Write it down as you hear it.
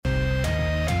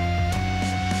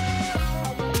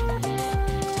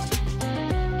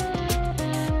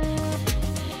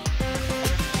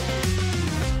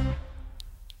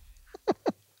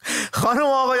خانم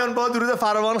و آقایان، با درود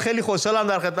فراوان خیلی خوشحالم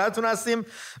در خدمتتون هستیم.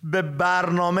 به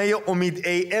برنامه امید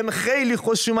AM خیلی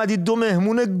خوش اومدید. دو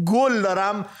مهمون گل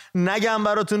دارم نگم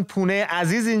براتون. پونه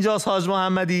عزیز اینجاست، حاج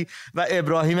محمدی، و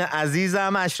ابراهیم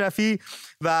عزیزم اشرفی،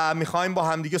 و میخوایم با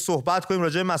همدیگه صحبت کنیم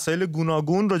راجع به مسائل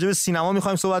گوناگون. راجع به سینما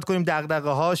میخوایم صحبت کنیم،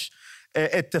 دغدغه‌هاش،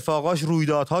 اتفاقاش،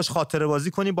 رویدادهاش، خاطره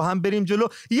بازی کنیم، با هم بریم جلو.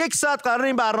 1 ساعت قراره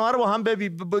این برنامه رو با هم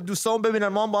دوستان ببینن،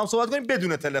 ما هم با هم صحبت کنیم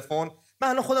بدون تلفن.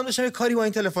 من خودم داشتم یه کاری با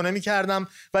این تلفن می‌کردم،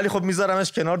 ولی خب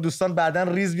میذارمش کنار، دوستان بعدن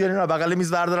ریز بیارین و بغل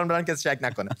میز بردارن برن کسی شک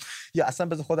نکنه. یا اصلا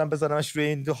بذار خودم بذارمش روی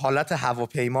این حالت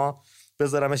هواپیما،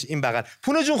 بذارمش این بغل.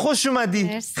 پونه جون خوش اومدی.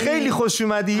 مرسی. خیلی خوش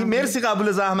اومدی. مرسی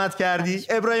قبول زحمت کردی.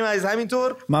 ابراهیم عزیز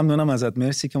همینطور. ممنونم ازت،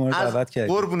 مرسی که ما رو دعوت کردی.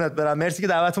 قربونت برم، مرسی که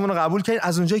دعوتمون رو قبول کردین.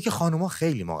 از اونجایی که خانوما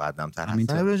خیلی مقدم‌تر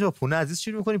هستن. ابراهیم جون، پونه عزیز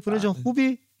شروع می‌کنی. پونه جون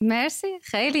خوبی؟ مرسی،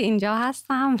 خیلی اینجا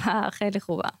هستم و خیلی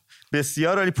خوبم.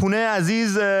 بسیار عالی. پونه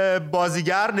عزیز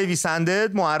بازیگر، نویسنده،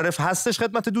 معرف هستش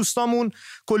خدمت دوستامون.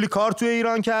 کلی کار توی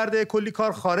ایران کرده، کلی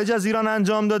کار خارج از ایران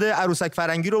انجام داده. عروسک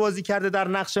فرنگی رو بازی کرده در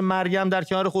نقش مریم در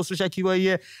کنار خسرو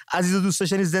شکیبایی عزیز و دوست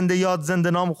داشتنی، زنده یاد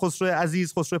زنده نام خسرو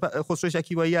عزیز، خسرو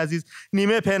شکیبایی عزیز.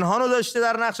 نیمه پنهان رو داشته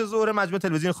در نقش ظهور مجموعه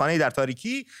تلویزیون خانه‌ای در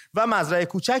تاریکی و مزرعه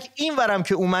کوچک. این ورم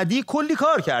که اومدی کلی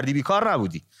کار کردی، بیکار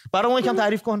نبودی. برامون یکم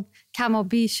تعریف کن. کم و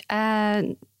بیش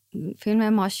فیلم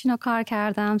ماشین رو کار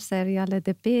کردم، سریال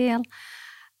دبیل،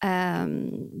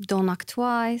 دوناک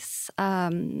توایس،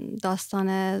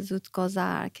 داستان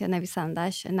زودگذر که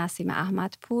نویسندش نسیم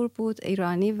احمدپور بود،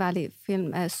 ایرانی ولی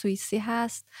فیلم سوئیسی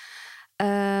هست.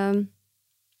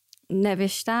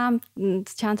 نوشتم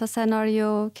چند تا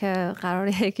سناریو که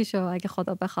قراره یکیشو اگه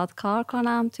خدا بخواد کار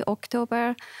کنم تو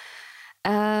اکتبر.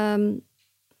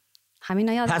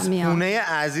 همینا یادم میاد. پس پونه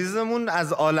عزیزمون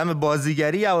از عالم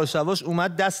بازیگری یواش یواش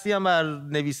اومد دستی هم بر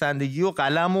نویسندگی و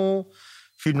قلم و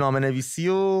فیلمنامه نویسی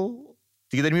و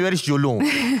دیگه داری میبریش جلو.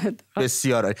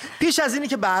 بسیار عالی. پیش از اینی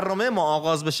که برنامه ما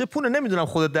آغاز بشه، پونه نمیدونم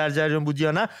خودت در جریان بودی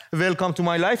یا نه، ویلکام تو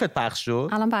مای لایفت پخش شد.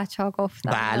 الان بچه‌ها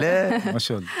گفتن. بله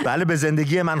ماشاءالله. بله، به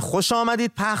زندگی من خوش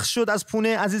آمدید پخش شد از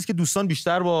پونه عزیز که دوستان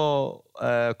بیشتر با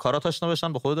کارات آشنا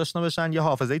بشن، با خود آشنا بشن، یه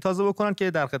حافظه‌ای تازه بکنن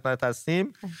که در خدمت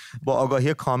هستیم، با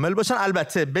آگاهی کامل باشن.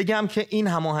 البته بگم که این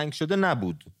هماهنگ شده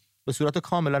نبود، به صورت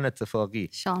کاملا اتفاقی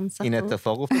شانس این خوب.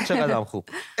 اتفاق افتاد. چقدر خوب.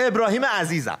 ابراهیم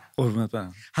عزیزم، قربونت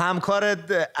برم. همکار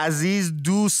عزیز،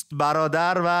 دوست،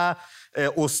 برادر و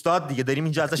استاد دیگه، داریم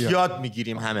اینجا ازش یاد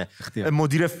میگیریم همه.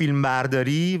 مدیر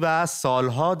فیلمبرداری و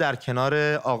سالها در کنار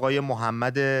آقای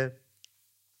محمد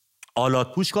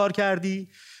آلاتپوش کار کردی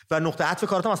و نقطه عطف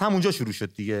کارت هم از همونجا شروع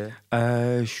شد دیگه.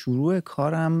 شروع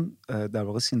کارم در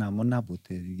واقع سینما نبود،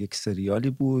 یک سریالی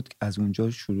بود، از اونجا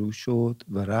شروع شد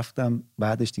و رفتم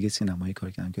بعدش دیگه سینمایی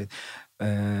کار کردم که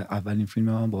اولین فیلم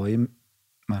من با آقای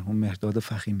مرحوم مهرداد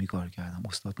فخیمی کار کردم.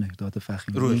 استاد مهرداد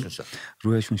فخیمی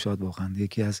روحشون شاد واقعا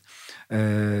یکی از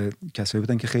کسایی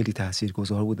بودن که خیلی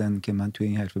تاثیرگذار بودن که من توی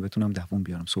این حرفه بتونم دووم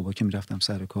بیارم. صبح که میرفتم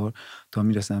سر کار تا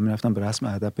میرفتم به رسم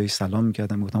ادب بهش سلام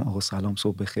میکردم، میگفتم آقا سلام،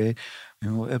 صبح بخیر.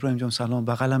 ابراهیم جان سلام،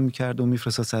 بغلم میکرد و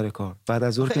میفرستاد سر کار. بعد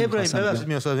از ظهر که ابراهیم ببخشید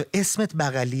میاد اسمت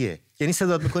بغلیه، یعنی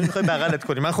صدات میکنی میخوای بغلت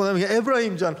کنی، من خودم میگم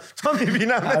ابراهیم جان تا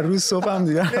میبینم هر روز صبحم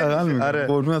دیگه بغل میکنم.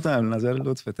 قربونت برم، نظر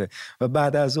لطفته. و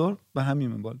بعد از ظهر به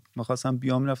همین منوال میخواستم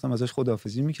بیام، رفتم ازش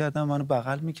خداحافظی میکردم، منو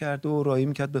بغل میکرد و راهی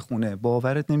میکرد به خونه.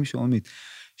 باورت نمیشه امید،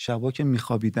 شبا که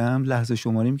میخوابیدم لحظه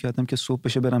شماری میکردم که صبح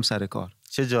بشه برم سر کار.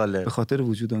 چه جالب، به خاطر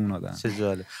وجود اون آدم. چه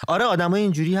جالب. آره آدمای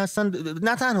اینجوری هستن،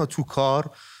 نه تنها تو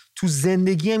کار، تو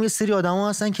زندگی هم یه سری آدما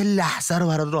هستن که لحظه رو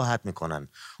برات راحت میکنن.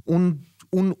 اون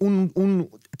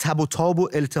تب و تاب و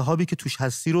التهابی که توش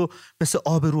هستی رو مثل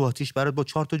آب رو آتیش برات با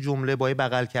 4 تا جمله، با یه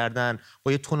بغل کردن،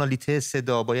 با یه تونالیته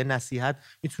صدا، با یه نصیحت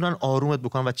میتونن آرومت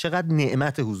بکنن. و چقدر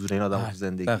نعمت حضور این آدم تو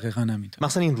زندگی. دقیقاً همینطور.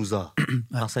 مثلا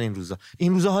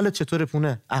این روزا حالت چطوره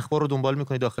پونه؟ اخبار رو دنبال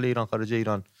میکنی داخل ایران، خارج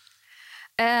ایران؟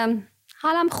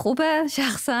 حالم خوبه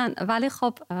شخصا، ولی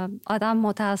خب آدم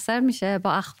متاثر میشه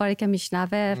با اخباری که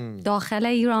میشنوه داخل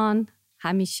ایران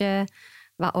همیشه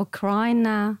و اوکراین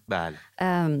نه. بله.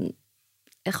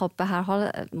 خب به هر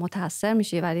حال متاثر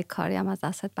میشی، ولی کاری هم از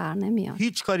دستت بر نمیاد.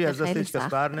 هیچ کاری از دست هیچ کس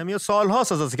بر نمیاد.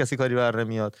 سال‌هاست از دست کسی کاری بر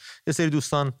نمیاد. یه سری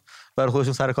دوستان برای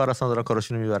خودشون سر کار هستن، دارن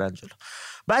کاراشون رو میبرن جلو.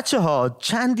 بچه‌ها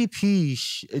چندی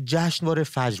پیش جشنواره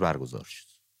فجر برگزار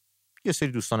شد. یه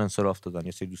سری دوستان انصراف دادن،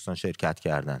 یه سری دوستان شرکت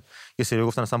کردن، یه سری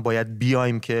گفتن اصلا باید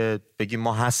بیایم که بگیم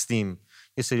ما هستیم،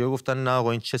 یه سری گفتن نه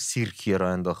آقا این چه سیرکیه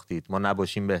را انداختید، ما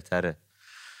نباشیم بهتره.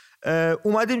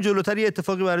 اومدیم جلوتر، یه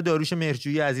اتفاقی برای داریوش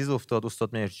مهرجویی عزیز افتاد، استاد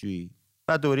مهرجویی.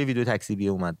 بعد دوباره ویدیو تکذیبی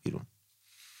اومد بیرون.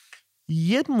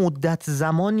 یه مدت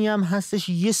زمانی هم هستش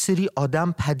یه سری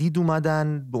آدم پدید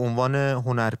اومدن به عنوان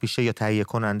هنرپیشه یا تهیه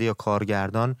کننده یا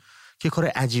کارگردان که کار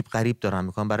عجیب غریب دارن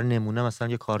میکنن. برای نمونه مثلا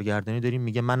یه کارگردانی داریم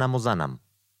میگه منم و زنم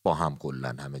با هم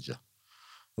کلا همه جا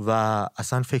و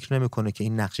اصلا فکر نمیکنه که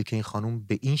این نقشی که این خانم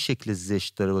به این شکل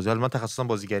زشت داره بازی. حالا من تخصصم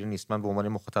بازیگری نیست، من به عنوان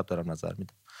مخاطب دارم نظر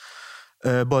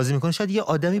میدم. بازی میکنه شاید یه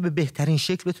آدمی به بهترین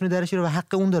شکل بتونه درش بره و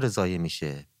حق اون داره ضایع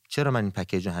میشه. چرا من این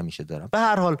پکیج رو همیشه دارم؟ به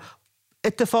هر حال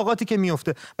اتفاقاتی که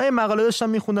میفته. من این مقاله داشتم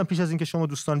میخوندم پیش از اینکه شما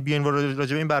دوستان بیاین و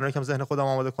راجع به این برنامه کم ذهن خودم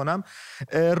آماده کنم،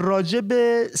 راجع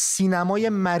به سینمای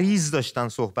مریض داشتن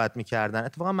صحبت میکردن.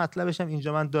 اتفاقا مطلبش هم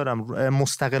اینجا من دارم،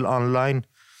 مستقل آنلاین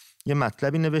یه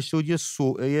مطلبی نوشته بود،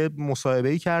 یه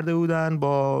مصاحبه‌ای کرده بودن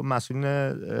با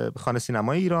مسئولین خانه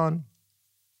سینمای ایران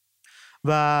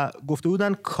و گفته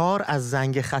بودن کار از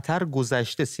زنگ خطر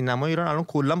گذشته، سینمای ایران الان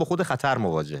کلا با خود خطر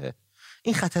مواجهه.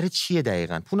 این خطر چیه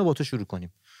دقیقاً؟ پونه با تو شروع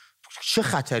کنیم. چه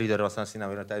خطری داره مثلا سینما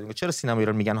ایران تهدید می‌کنه؟ چرا سینما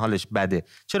ایران میگن حالش بده؟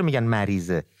 چرا میگن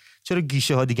مریضه؟ چرا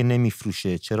گیشه ها دیگه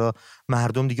نمیفروشه؟ چرا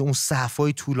مردم دیگه اون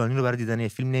صف‌های طولانی رو برای دیدن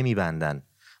فیلم نمیبندن؟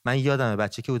 من یادمه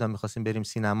بچه که بودم می‌خواستیم بریم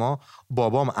سینما،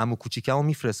 بابام عمو کوچیکمو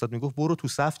میفرستاد میگفت برو تو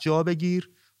صف جا بگیر،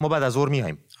 ما بعد از ظهر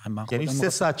میایم. یعنی 3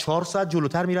 ساعت 4 ساعت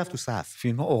جلوتر میرفت تو صف.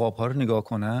 فیلم عقاب‌ها رو نگاه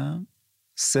کنم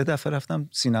 3 دفعه رفتم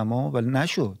سینما ولی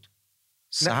نشد.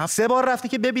 3 بار رفتی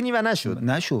که ببینی و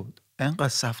نشد. انقدر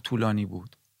صف طولانی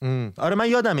بود. آره من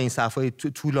یادمه این صف‌های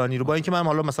طولانی رو، با اینکه من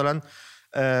حالا مثلا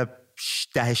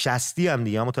 60 ام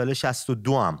دیگه، متولد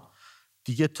 62 ام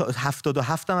دیگه،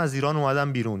 77 ام از ایران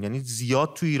اومدم بیرون، یعنی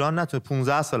زیاد تو ایران نه، تو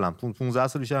 15 سالم 15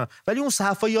 سال بیشتر، ولی اون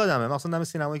صف‌ها یادمه. مثلا دم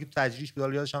سینمایی که تو تجریش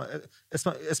بود، یادشم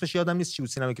اسمش یادم نیست چی بود،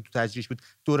 سینمایی که تو تجریش بود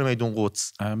دور میدون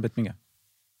قدس، بهت میگم،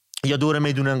 یا دور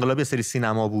میدون انقلاب یه سری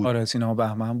سینما بود. آره سینما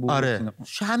بهمن بود. آره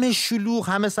همه شلوغ،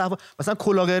 همه صفا. مثلا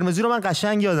کلا قرمزی رو من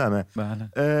قشنگ یادمه.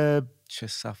 بله. چه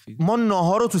صفی. ما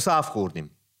ناهار رو تو صف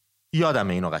خوردیم،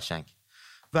 یادمه اینو قشنگ.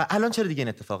 و الان چرا دیگه این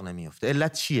اتفاق نمیفته؟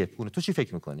 علت چیه؟ پونه تو چی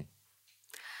فکر میکنی؟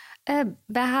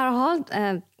 به هر حال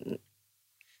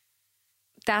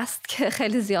دست که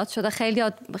خیلی زیاد شده.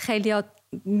 خیلی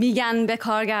میگن به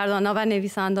کارگردانا و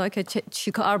نویسنده که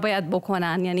چی کار باید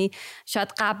بکنن. یعنی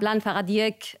شاید قبلا فقط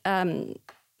یک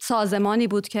سازمانی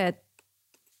بود که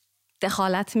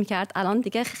دخالت میکرد، الان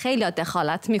دیگه خیلی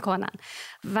دخالت میکنن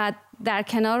و در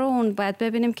کنار اون باید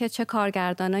ببینیم که چه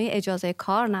کارگردانایی اجازه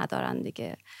کار ندارن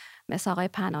دیگه، مثل آقای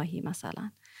پناهی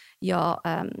مثلا، یا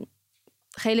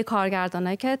خیلی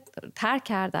کارگردانایی که ترک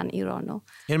کردن ایرانو.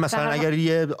 یعنی مثلا اگر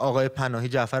یه آقای پناهی،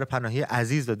 جعفر پناهی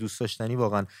عزیز و دوست داشتنی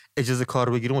واقعا اجازه کار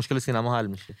بگیره، مشکل سینما حل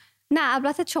میشه؟ نه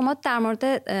البته شما در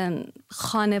مورد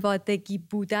خانوادگی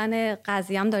بودن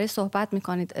قضیه هم داری صحبت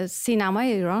میکنید.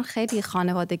 سینمای ایران خیلی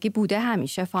خانوادگی بوده،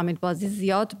 همیشه فامیل بازی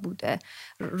زیاد بوده،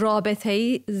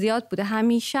 رابطه‌ای زیاد بوده،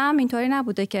 همیشه هم اینطوری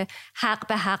نبوده که حق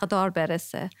به حقدار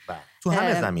برسه. تو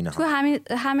همه زمینه‌ها، تو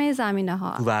همه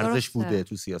زمینه‌ها، تو ورزش بوده،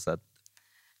 تو سیاست.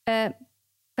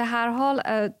 به هر حال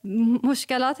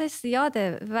مشکلاتش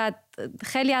زیاده و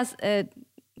خیلی از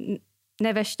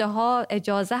نوشته ها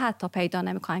اجازه حتی پیدا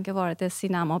نمیکنن که وارد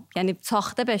سینما، یعنی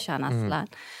ساخته بشن اصلا.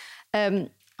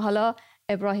 حالا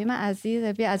ابراهیم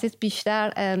عزیز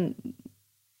بیشتر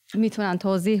میتونن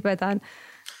توضیح بدن.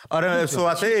 آره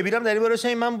صحبت‌های ابیرم در این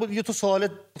باره. من یه تو سوال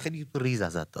خیلی ریز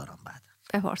ازت دارم بعد.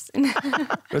 بپرسین.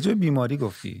 راجع به بیماری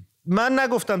گفتی؟ من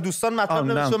نگفتم، دوستان مطلب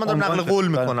نوشته، من دارم نقل قول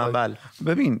میکنم. بله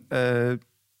ببین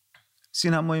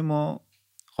سینمای ما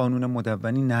قانون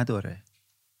مدونی نداره.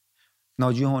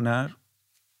 ناجی هنر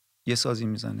یه سازی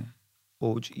میزنه،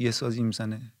 اوج یه سازی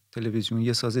میزنه، تلویزیون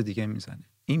یه ساز دیگه میزنه.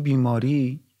 این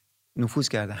بیماری نفوذ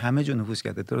کرده، همه جا نفوذ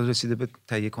کرده، درست رسیده به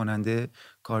تهیه کننده،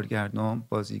 کارگردان،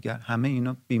 بازیگر، همه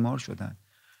اینا بیمار شدن.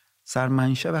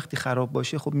 سرمنشه وقتی خراب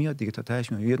باشه خب میاد دیگه، تا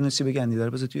تهش میاد. یه دونه سیب گندی داره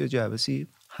بذار توی جعبه سیب،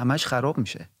 همش خراب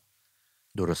میشه.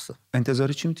 درسته.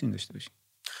 انتظار چی میتونی داشته باشی؟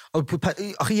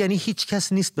 آخه یعنی هیچ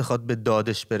کس نیست بخواد به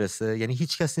دادش برسه، یعنی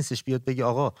هیچ کس نیستش بیاد بگه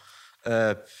آقا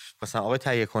مثلا آقای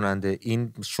تهیه کننده،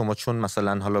 این شما چون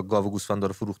مثلا حالا گاو و گوسفند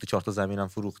رو فروختی، 4 تا زمینم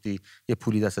فروختی، یه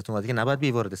پولی دستت اومده که نباید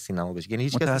بی وارد سینما بشه. یعنی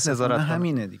هیچ کس نظارت کنه.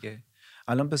 همینه دیگه.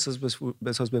 الان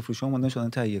بساز بفروشه اومدن شدن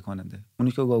تهیه کننده،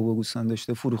 اونی که گاو و گوسفند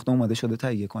داشته فروخته اومده شده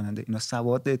تهیه کننده. اینا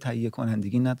سواد تهیه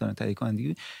کنندگی ندارن. تهیه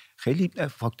کنندگی خیلی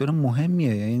فاکتور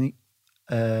مهمیه، یعنی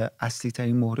اصلی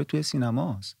ترین مهره توی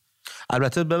سینماست.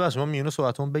 البته ببخشید ما میونه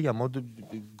صحبتمون بگم، ما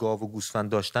گاو و گوسفند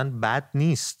داشتن بد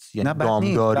نیست، یعنی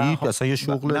دامداری اصلا یه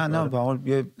شغل، نه به حال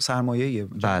یه سرمایه‌ایه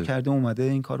کرده اومده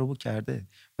این کارو کرده،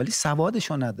 ولی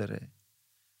سوادشو نداره.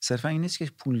 صرفا این نیست که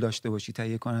پول داشته باشی.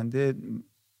 تهیه کننده،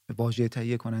 واژه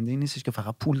تهیه کننده این نیستش که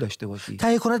فقط پول داشته باشی.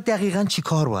 تهیه کننده دقیقاً چی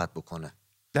کار باید بکنه؟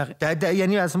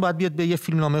 یعنی اصلا باید بیاد به یه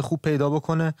فیلمنامه خوب پیدا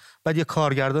بکنه، بعد یه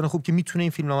کارگردان خوب که میتونه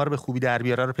این فیلمنامه رو به خوبی در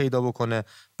بیاره رو پیدا بکنه،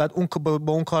 بعد اون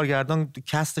با اون کارگردان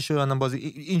کستش رو بازی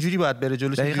اینجوری باید بره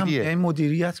جلوش. اینجوریه. این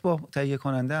مدیریت با تهیه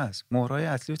کننده است. مهرهای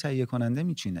اصلی رو تهیه کننده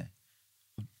میچینه.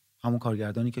 همون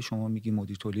کارگردانی که شما میگی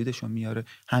مدیر تولیدش رو میاره،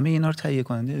 همه اینا رو تهیه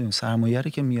کننده، سرمایه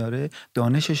رو که میاره،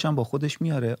 دانشش هم با خودش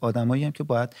میاره، آدمایی هم که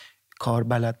باید کار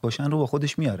بلد باشن رو با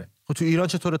خودش میاره. خب تو ایران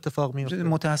چطور اتفاق میفته؟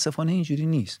 متاسفانه اینجوری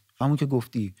نیست. همون که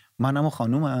گفتی منم و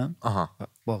خانومم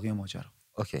باقی ماجرا.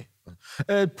 اوکی.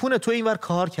 پونه تو اینور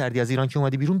کار کردی، از ایران که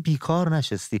اومدی بیرون بیکار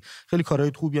نشستی، خیلی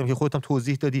کارهای خوبی هم که خودت هم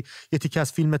توضیح دادی. یه تیکه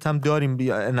از فیلمت هم داریم،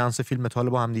 انانس فیلمت حالا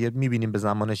با هم دیگه میبینیم به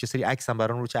زمانش، یه سری عکس هم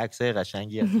برامون رو، چه عکسای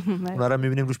قشنگیه اونا رو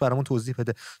میبینیم روش، برامون توضیح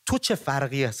بده. تو چه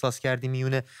فرقی احساس کردی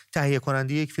میونه تهیه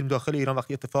کننده یک فیلم داخل ایران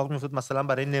وقتی اتفاق میافتاد؟ مثلا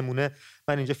برای نمونه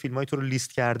من اینجا فیلمای تو رو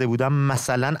لیست کرده بودم،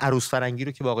 مثلا عروس فرنگی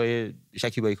رو که با آقای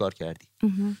شکیبایی کار کردی،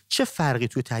 چه فرقی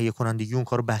توی تهیه کنندگی اون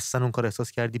کارو بستن اون کار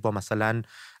احساس کردی با مثلا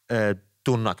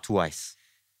Don't Knock Twice؟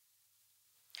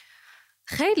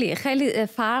 خیلی خیلی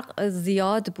فرق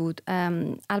زیاد بود.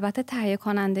 البته تهیه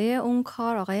کننده اون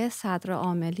کار آقای صدر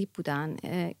عاملی بودن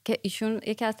که ایشون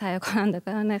یکی از تهیه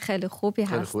کنندگان خیلی خوبی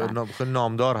هستن، خیلی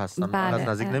نامدار هستن. من از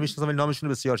نزدیک نمیشناسم ولی نامشون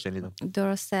رو بسیار شنیدم.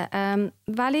 درسته.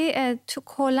 ولی تو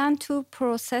کلا تو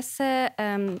پروسس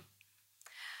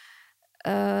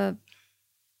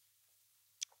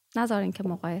نذارین که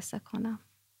مقایسه کنم.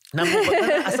 نه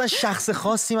اصلا شخص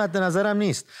خاصی مد نظرم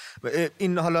نیست.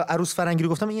 این حالا عروس فرنگی رو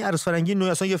گفتم، این عروس فرنگی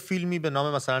نوعی اصلا یه فیلمی به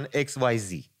نام مثلا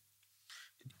XYZ،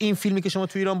 این فیلمی که شما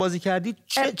تو ایران بازی کردید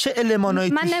چه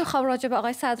المانایی من نمیخوام راجع به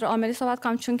آقای صدر عاملی صحبت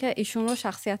کنم چون که ایشون رو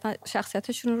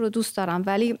شخصیتشون رو دوست دارم،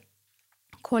 ولی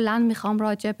کلا میخوام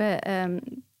راجع به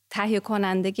تهیه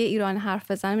کنندگی ایران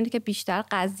حرف بزنم. اینه که بیشتر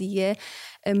قضیه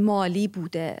مالی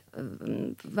بوده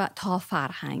و تا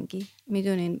فرهنگی.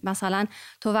 میدونین مثلا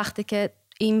تو وقتی که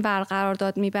این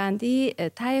قرارداد میبندی،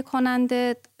 تهیه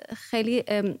کننده خیلی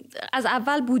از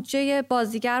اول بودجه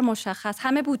بازیگر مشخص،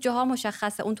 همه بودجه ها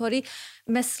مشخصه. اونطوری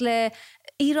مثل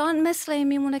ایران مثل این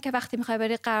میمونه که وقتی میخوای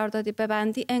بری قراردادی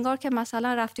ببندی انگار که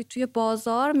مثلا رفتی توی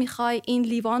بازار میخوای این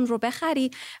لیوان رو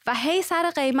بخری و هی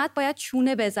سر قیمت باید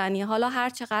چونه بزنی. حالا هر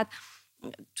چقدر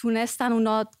تونستن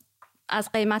اونا از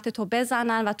قیمت تو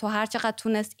بزنن و تو هر چقدر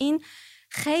تونست. این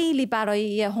خیلی برای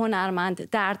یه هنرمند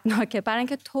دردناکه، برای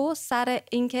اینکه تو سر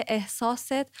اینکه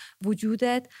احساست،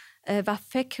 وجودت و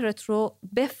فکرت رو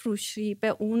بفروشی به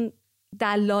اون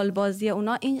دلال بازی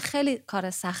اونا، این خیلی کار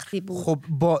سختی بود. خب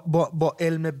با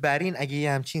علم برین اگه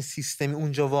یه همچین سیستمی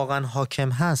اونجا واقعا حاکم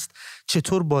هست،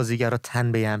 چطور بازیگرا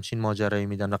تن به یه همچین ماجرایی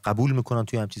میدن و قبول میکنن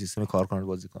توی همچین سیستمی کار کنن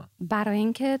بازی کنن؟ برای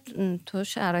اینکه تو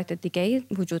شرایط دیگه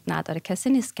وجود نداره، کسی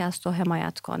نیست که از تو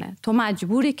حمایت کنه، تو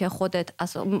مجبوری که خودت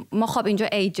ما خب اینجا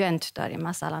ایجنت داریم،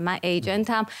 مثلا من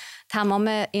ایجنتم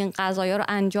تمام این قضایا رو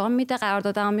انجام میده،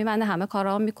 قراردادم میبنده، همه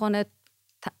کارا میکنه،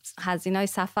 هزینه‌های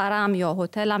سفرم یا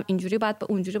هتلم اینجوری باید به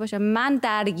اونجوری باشه. من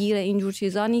درگیر اینجور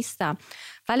چیزا نیستم،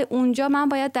 ولی اونجا من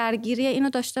باید درگیری اینو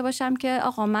داشته باشم که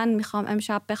آقا من میخوام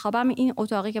امشب بخوابم، این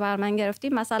اتاقی که بر من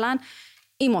گرفتیم مثلا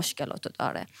این مشکلاتو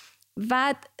داره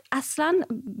و اصلا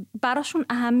براشون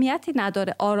اهمیتی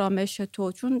نداره آرامش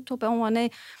تو، چون تو به عنوان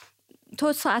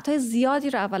تو ساعتهای زیادی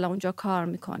رو اولا اونجا کار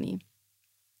میکنی،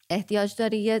 احتیاج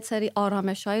داری یه سری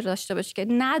آرامش‌هایی داشته باشی که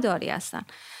نداری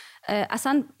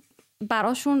اصلا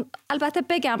براشون. البته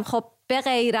بگم خب به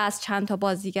غیر از چند تا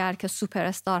بازیگر که سوپر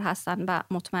استار هستن و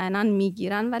مطمئنا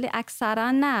میگیرن، ولی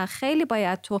اکثرا نه. خیلی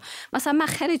باید تو مثلا من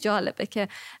خیلی جالبه که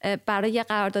برای یه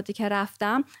قراردادی که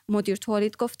رفتم مدیر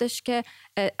تولید گفتش که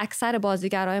اکثر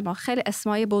بازیگرای ما خیلی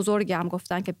اسمای بزرگی هم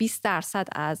گفتن که 20%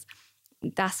 از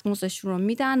دستمزدشون رو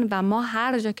میدن و ما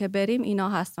هر جا که بریم اینا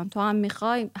هستن، تو هم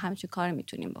میخوای همچین کاری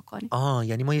میتونیم بکنیم.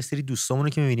 یعنی ما یه سری دوستامونو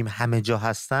که میبینیم همه جا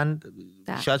هستن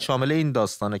شاید شامل این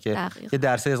داستانه که یه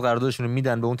درصدی از قراردادشون رو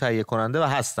میدن به اون تهیه کننده و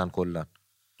هستن کلا.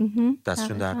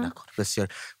 دستشون درد نکنه. بسیار.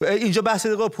 اینجا بحث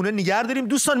دقیقه پونه نگه داریم.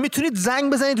 دوستان میتونید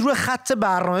زنگ بزنید روی خط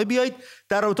برنامه، بیایید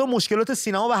در رابطه با مشکلات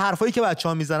سینما و حرفایی که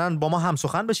بچه‌ها میزنن با ما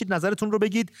همسخن بشید، نظرتون رو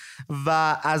بگید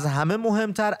و از همه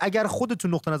مهمتر اگر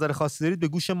خودتون نقطه نظر خاصی دارید به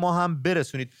گوش ما هم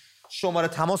برسونید. شماره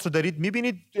تماس رو دارید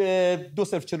میبینید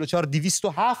 2044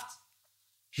 207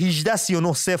 18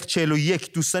 39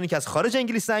 041 دوستانی که از خارج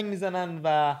انگلیس زنگ میزنن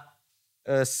و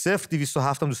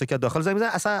 0207 هم دوستا که داخل زنگ میزنن.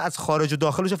 اصلا از خارج و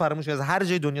داخلش فراموش کنید، از هر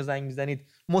جای دنیا زنگ میزنید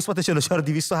مثبت 44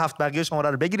 207 بقیه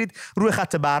شماره رو بگیرید، روی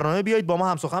خط برنامه بیایید با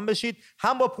ما هم سخن بشید،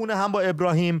 هم با پونه هم با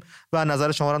ابراهیم و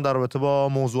نظر شما رو در رابطه با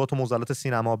موضوعات و معضلات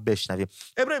سینما بشنویم.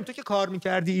 ابراهیم تو که کار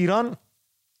میکردی ایران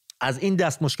از این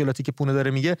دست مشکلاتی که پونه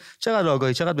داره میگه چقدر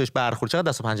آگاهی، چقدر بهش برخورد، چقدر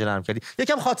دست و پنجه نرم کردی.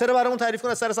 یکم خاطره برامون تعریف کن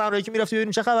از سر صحنه‌ای که میرفتی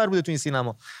ببینیم چه خبر بوده تو این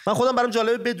سینما. من خودم برام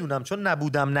جالبه بدونم، چون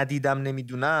نبودم، ندیدم،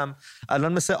 نمیدونم.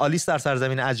 الان مثل آلیس در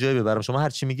سرزمین عجایب برام شما هر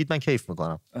چی میگید من کیف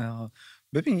میکنم.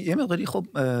 ببین یه مقداری خب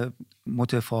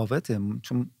متفاوته،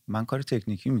 چون من کار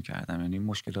تکنیکی میکردم، یعنی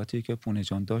مشکلاتی که پونه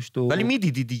جان داشت ولی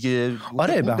میدیدی دیگه.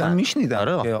 آره به هم میشنیدم.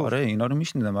 آره اینا رو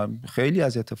میشنیدم. خیلی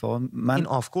از اتفاقا من این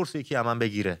آف کورس یکی من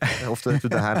بگیره افتاده تو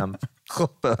دهنم. خب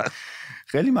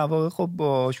خیلی مواقع خب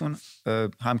باشون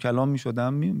همکلام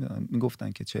میشدم،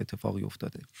 میگفتن که چه اتفاقی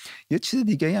افتاده. یه چیز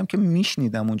دیگه هم که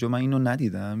میشنیدم اونجا، من اینو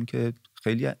ندیدم، که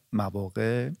خیلی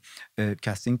مواقع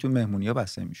کاستینگ تو مهمونی‌ها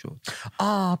بسته میشد.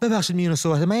 ببخشید میونه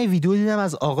صحبت، من یه ویدیو دیدم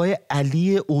از آقای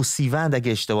علی اوسیوند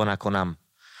اگه اشتباه نکنم.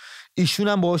 ایشون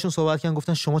هم باهاشون صحبت کردن،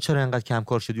 گفتن شما چرا اینقدر کم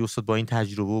کار شدی استاد با این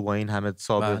تجربه و با این همه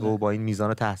سابقه و با این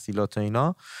میزان تحصیلات و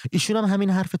اینا. ایشون هم همین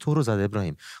حرف تو رو زده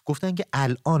ابراهیم. گفتن که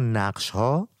الان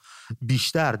نقش‌ها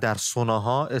بیشتر در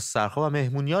سوناها، استرخا و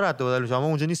مهمونی‌ها رد و بدل میشه. ما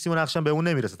اونجا نیستیم و نقشم به اون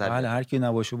نمیرسه. بله هر کی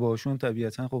نباشه باهاشون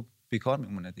طبیعتا خب بیکار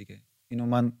میمونه دیگه. اینو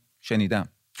من شنیدم.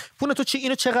 پونه تو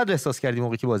اینو چقدر احساس کردی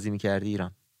موقعی که بازی می‌کردی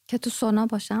ایران؟ که تو سونا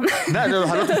باشم. نه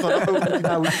حالا تو سونا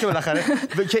نبودی که بالاخره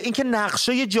که اینکه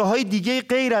نقشه یه جاهای دیگه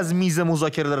غیر از میز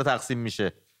مذاکره داره تقسیم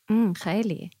میشه.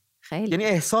 خیلی یعنی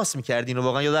احساس می‌کردی اینو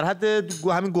واقعا یا در حد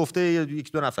همین گفته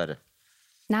یک دو نفره؟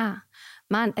 نه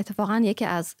من اتفاقا یکی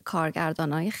از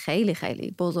کارگردانای خیلی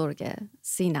خیلی بزرگ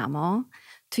سینما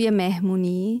توی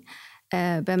مهمونی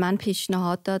به من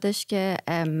پیشنهاد دادش که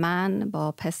من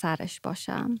با پسرش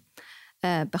باشم،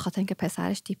 به خاطر اینکه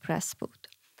پسرش دیپرس بود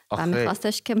و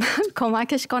میخواستش که من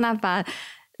کمکش کنم و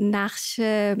نقش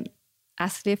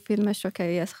اصلی فیلمش رو که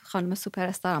یه خانم سوپر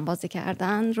استارم بازی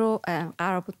کردن رو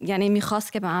قرار بود، یعنی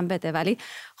میخواست که به من بده، ولی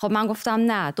خب من گفتم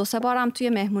نه. 2-3 بارم توی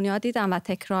مهمونی ها دیدم و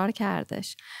تکرار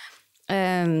کردش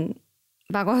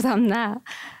و گفتم نه.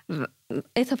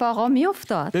 اتفاقا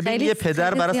میافتاد. ببین یه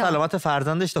پدر برای سلامت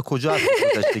فرزندش تا کجا از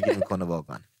گذشتگی میکنه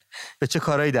واقعا، به چه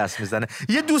کارهایی دست میزنه.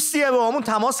 یه دوستیه با همون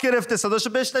تماس گرفته، صداشو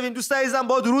بشنویم. دوست عزیزم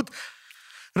با درود،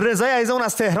 رضای عزیزمون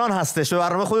از تهران هستش. به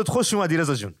برنامه خودت خوش اومدی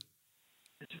رضا جون.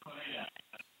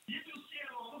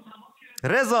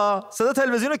 رضا صدا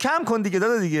تلویزیون رو کم کن دیگه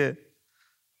دادا دیگه.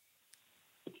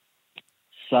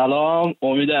 سلام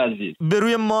امید عزیز. به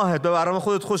روی ماهت. به برنامه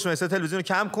خودت خوش اومدی. صدا تلویزیون رو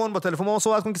کم کن، با تلفن ما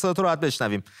صحبت کن که صدا تو راحت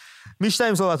بشنویم.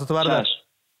 میشنویم صحبتاتو برادر.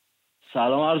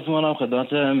 سلام عرض می‌کنم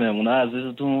خدمت مهمونه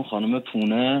عزیزتون خانم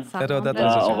پونه و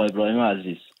آقای ابراهیم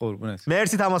عزیز. قربونت.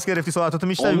 مرسی تماس گرفتی، صحبتاتو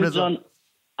میشنویم رضا.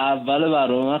 اول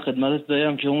برنامه خدمتت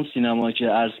بگم که اون سینمایی که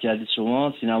عرض کردید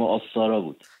شما سینما آستارا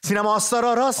بود. سینما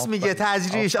آستارا راست میگه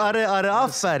تجریش. آره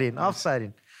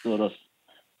آفرین. درست.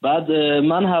 بعد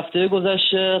من هفته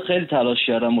گذشته خیلی تلاش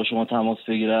کردم با شما تماس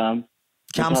بگیرم.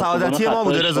 کم سعادتی ما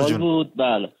بوده رضا جون. بود.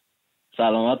 بله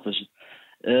سلامت باشید.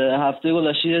 هفته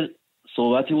گذشته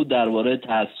صحبتی بود درباره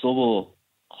تعصب و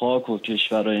خاک و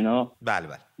کشور و اینا. بله.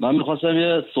 من میخواستم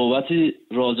یه صحبتی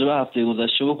راجع به هفته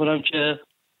گذشته بکنم که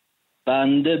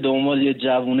بنده به عنوان یه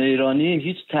جوون ایرانی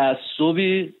هیچ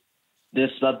تعصبی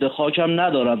نسبت به خاکم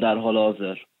ندارم در حال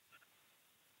حاضر.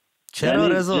 چرا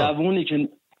رضا؟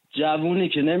 جوونی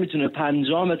که نمیتونه 5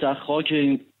 متر خاک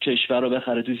این کشور رو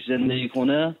بخره توش زندگی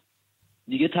کنه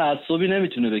دیگه تعصبی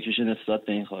نمیتونه بکشه نسبت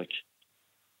به این خاک.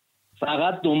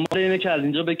 فقط دنبال اینه که از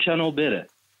اینجا بکنه و بره.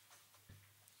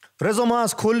 رضا ما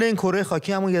از کل این کره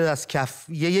خاکی همون یه دست کف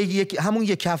همون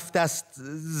یه کف دست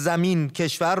زمین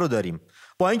کشور رو داریم.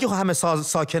 با اینکه همه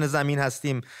ساکن زمین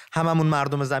هستیم، هممون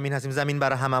مردم زمین هستیم، زمین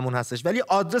برای هممون هستش، ولی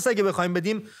آدرس اگه بخوایم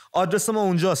بدیم آدرس ما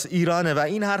اونجاست، ایرانه. و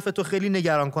این حرف تو خیلی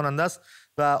نگران کننده است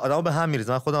و آدمو به هم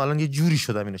میریزه. من خودم الان یه جوری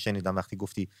شدم اینو شنیدم وقتی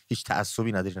گفتی هیچ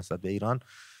تعصبی نداری نسبت به ایران،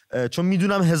 چون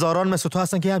میدونم هزاران مثل تو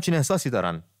هستن که همچین احساسی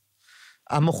دارن.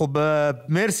 اما خب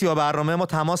مرسی با برنامه ما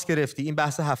تماس گرفتی. این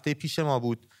بحث هفته پیش ما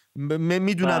بود.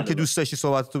 میدونم که دوست داشتی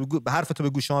حرفتو به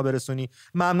گوش ما برسونی.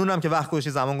 ممنونم که وقت گذاشتی،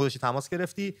 زمان گذاشتی، تماس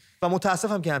گرفتی و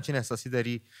متاسفم که همچین احساسی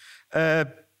داری.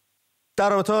 در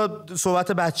رابطه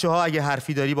صحبت بچه‌ها اگه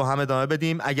حرفی داری با هم ادامه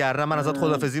بدیم، اگر نه من ازت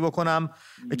خداحافظی بکنم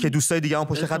که دوستای دیگه هم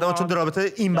پشت خطم چون در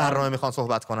رابطه این برنامه میخوان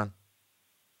صحبت کنن.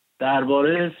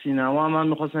 درباره سینما من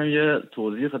میخواستم یه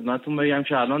توضیح خدمتتون بگم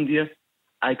که الان دیگه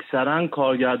اکثرا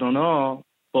کارگردانا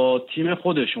با تیم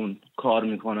خودشون کار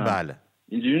میکنن. بله.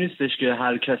 اینجوری نیستش که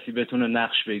هر کسی بتونه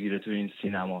نقش بگیره تو این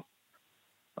سینما.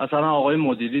 مثلا آقای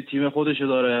مدیری تیم خودشو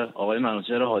داره، آقای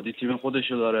منوچهر هادی تیم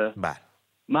خودشو داره. بله.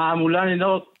 معمولا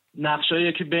اینا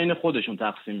نقشایی که بین خودشون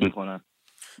تقسیم میکنن.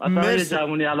 مثلا یه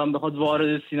جوونی الان بخواد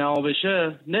وارد سینما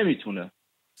بشه نمیتونه.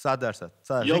 100%.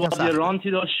 یا باید یه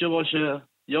رانتی داشته باشه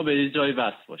یا به یه جایی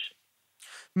وصل باشه.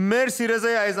 مرسی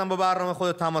رضای عزیزم با برنامه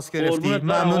خودت تماس گرفتی.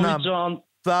 ممنونم.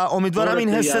 و امیدوارم این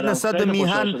حست نسبت به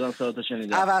میهن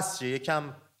عوض شه، یکم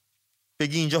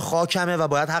بگی اینجا خاکمه و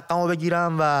باید حقمو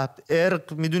بگیرم و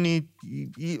ارق، میدونی.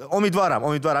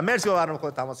 امیدوارم. مرسی با برنامه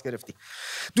خودت تماس گرفتی.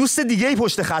 دوست دیگه ای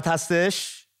پشت خط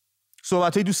هستش،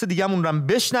 صحبت‌های دوست دیگه‌مون رو هم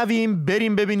بشنویم،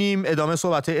 بریم ببینیم ادامه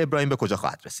صحبت‌های ابراهیم به کجا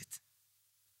خواهد رسید.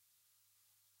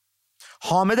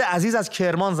 حامد عزیز از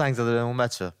کرمان زنگ زده بهمون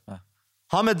بچه.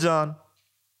 حامد جان.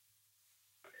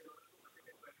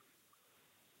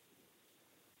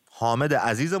 حامد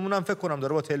عزیزمون هم فکر کنم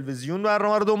داره با تلویزیون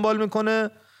برنامه رو دنبال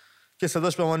میکنه که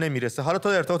صداش به ما نمیرسه. حالا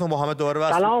تا ارتباطمون با حامد دوباره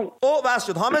وصل. سلام. بس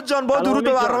شد. حامد جان با درود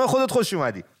به برنامه خودت خوش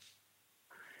اومدی.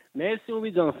 مرسی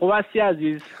امید جان، خوب هستی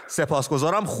عزیز؟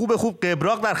 سپاسگزارم. خوب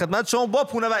قبراق در خدمت شما. با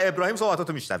پونه و ابراهیم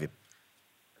صحبتاتو میشنویم.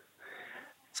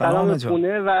 سلام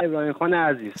پونه و ابراهیم خان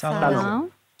عزیز.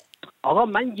 سلام. آقا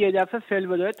من یه دفعه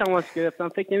فیلم تماس گرفتم،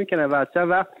 فکر نمی‌کنم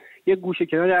و یه گوشه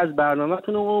کناری از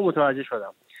برنامه‌تون رو متوجه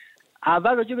شدم.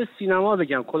 اول راجع به سینما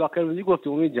بگم، کلاه قرمزی گفتی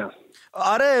امید جان.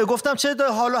 آره گفتم چه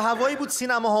حال و هوایی بود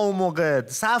سینماها اون موقع،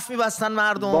 صف می‌بستن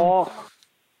مردم.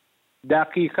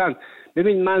 دقیقاً.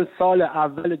 ببین من سال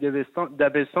اول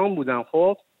دبستان بودم،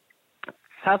 خب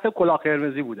صف کلاه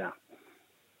قرمزی بودم.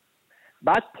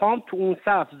 بعد پام تو اون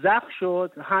صف زخم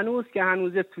شد، هنوز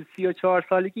تو 34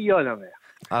 سالگی یادمه.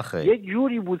 یه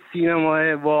جوری بود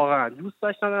سینما، واقعا دوست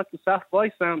داشتم تو صف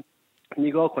وایسم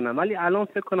نگاه کنم، ولی الان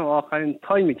فکر کنم آخرین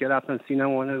تایمی که رفتم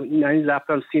سینما، یعنی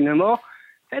رفتم سینما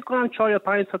فکر کنم 4 یا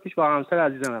 5 سال پیش با همسر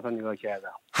عزیزم رفتم نگاه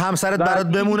کردم. همسرت برات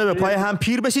بمونه به پای هم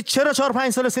پیر بشید؟ چرا 4-5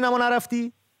 سال سینما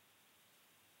نرفتی؟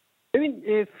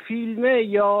 ببین فیلمه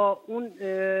یا اون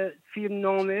فیلم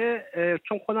نامه،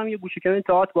 چون خودم یه گوشه کنار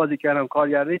تئاتر بازی کردم، کار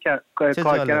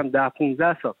کردم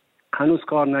 10-15 سال، هنوز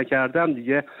کار نکردم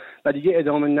دیگه و دیگه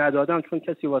ادامه ندادم چون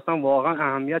کسی واسم واقعا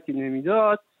اهمیتی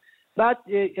نمیداد. بعد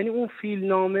یعنی اون فیلم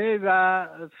نامه و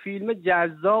فیلم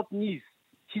جذاب نیست،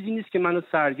 چیزی نیست که منو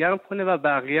سرگرم کنه و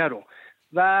بقیه رو.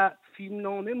 و فیلم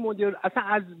نامه مدل اصلا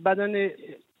از بدن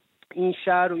این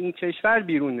شهر و این کشور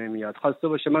بیرون نمیاد، خواسته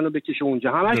باشه منو بکشه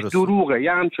اونجا، همش دروغه،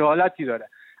 یه همچه حالتی داره،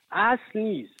 اصل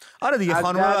نیست. آره دیگه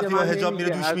خانم وقتی با حجاب میره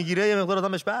دوش میگیره یه مقدار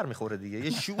آدمش برمیخوره دیگه،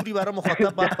 یه شعوری برای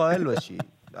مخاطب باید قائل باشی.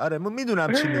 آره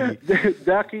میدونم چی میگی.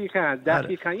 دقیقاً.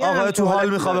 آقا تو حال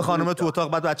میخوابه، خانم تو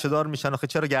اتاق، بعد بچه دار میشن. آخه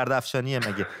چرا گرد افشانیه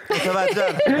مگه؟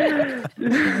 متوجه.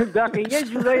 دقیقاً یه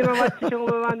جورایی من واسه شما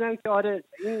ببندم که آره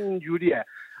این جوریه.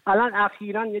 الان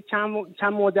اخیراً یه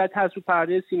چند مدت هست رو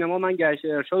پرده سینما من گشت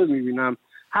ارشاد میبینم،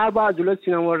 هر بار از جلوی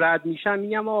سینما رد میشم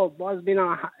میگم باز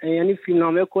ببینم، یعنی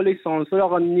فیلمنامه کلی سانسور،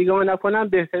 آقا نگاه نکنم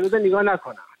بهتره بده نگاه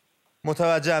نکنم.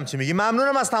 متوجهم چی میگی.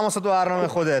 ممنونم از تماست با برنامه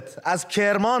خودت. از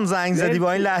کرمان زنگ زدی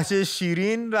با این لهجه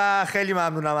شیرین و خیلی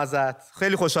ممنونم ازت.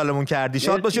 خیلی خوشحالمون کردی.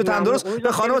 شاد باشی و تندرست.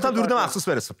 به خانومت هم درود مخصوص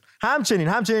برسون. همچنین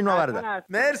نوبرده.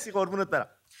 مرسی قربونت برم.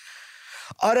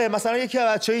 آره مثلا یکی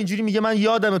از بچه‌ها اینجوری میگه من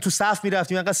یادمه تو صف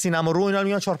میرفتیم انقدر سینما رو، اینا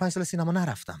میگن 4-5 سال سینما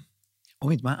نرفتم.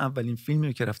 امید من اولین فیلمی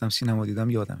رو که رفتم سینما دیدم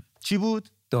یادمه. چی بود؟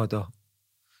 دادا.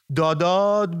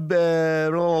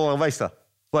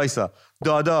 وایسا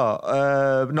دادا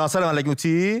ناصر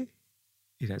ملکوتی،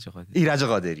 ایرج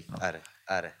قادری.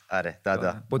 آره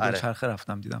دادا. با دوچرخه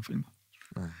رفتم دیدم فیلمو.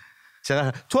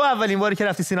 چقدر تو اولین باری که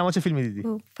رفتی سینما چه فیلمی دیدی؟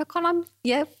 فکر کنم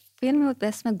یه فیلمی بود به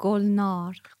اسم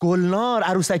گلنار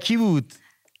عروسکی بود.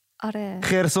 آره.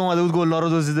 خرس اومده بود گلنار رو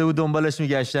دزدیده بود، دنبالش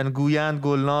میگشتن، گویند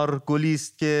گلنار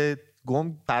گلیست که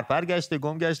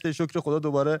گم گشته، شکر خدا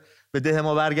دوباره به ده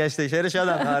ما برگشته. شعرش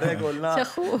یادم. آره گلنار. چه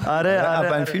خوب. آره.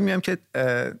 اولین فیلمی هم که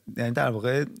یعنی در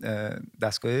واقع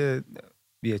دستگاه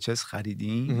VHS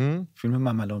خریدیم، فیلم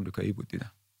ممل آمریکایی بود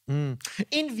دیدم.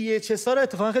 این VHS ها رو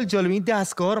اتفاقا خیلی جالبه، این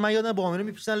دستگاه رو من یادم با امینو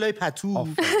میپوشن لای پتو،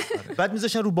 بعد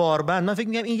میذاشن رو باربند. من فکر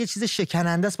میگم این یه چیز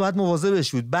شکننده است، باید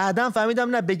مواظبش بود. بعدم فهمیدم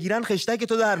نه، بگیرن خشتک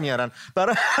تو در میارن،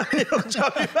 برای همین اونجا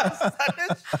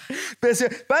میبستنش.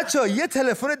 بچه‌ها یه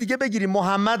تلفن دیگه بگیریم.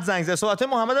 محمد زنگ زد، صحبت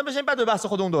محمد هم بشیم، بعد به بحث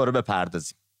خودمون دوباره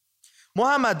بپردازیم.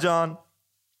 محمد جان.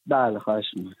 بله خواهش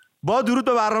می‌کنم. با درود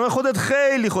به برنامه خودت،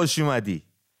 خیلی خوش اومدی.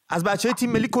 از بچهای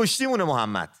تیم ملی کشتیمونه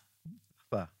محمد.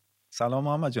 سلام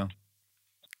محمد جان.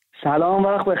 سلام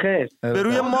وقت بخیر. به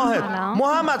روی ماهت.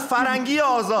 محمد فرنگی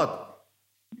آزاد.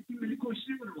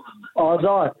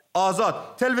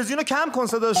 تلویزیونو کم کن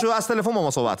صداشو، از تلفن با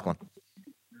ما صحبت کن.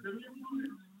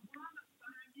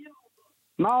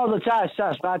 من آزاد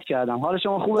چش قطع کردم. حال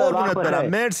شما خوبه؟ وقت بخیر.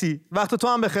 مرسی. وقت تو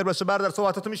هم بخیر باشه برادر،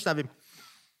 صحبتاتو میشنویم.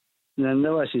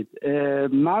 زنده باشید.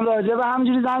 من راجع به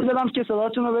همینجوری زنگ زدم که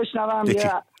صداتون رو بشنوم.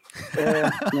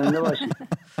 زنده باشید.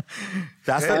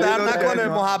 دست درد نکنه.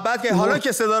 محبت که حالا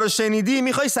که صدا رو شنیدی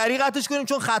میخوای سریع قطعش کنیم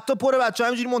چون خطا پره، بچه‌ها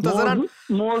همینجوری منتظرن.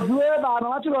 موضوع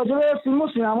برنامه تو راجع به فیلم و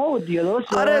سینما بود دیگه،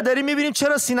 درسته؟ آره داریم میبینیم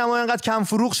چرا سینما اینقدر کم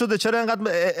فروغ شده، چرا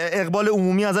اینقدر اقبال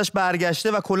عمومی ازش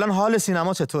برگشته و کلا حال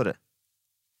سینما چطوره؟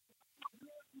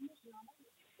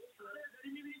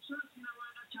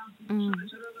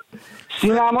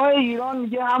 سینمای ایران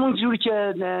میگه همون جور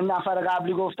که نفر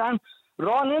قبلی گفتن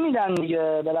راه نمیدن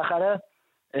دیگه، بالاخره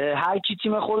هر کی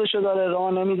تیم خودشو داره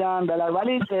راه نمیدن،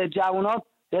 ولی جوونا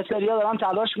یه سریا دارن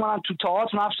تلاش میکنن. تو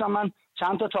تئاتر نفسم من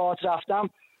چند تا تئاتر رفتم،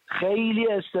 خیلی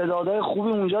استعدادهای خوبی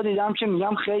اونجا دیدم که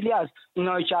میگم خیلی از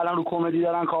اینایی که الان رو کمدی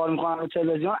دارن کار میکنن رو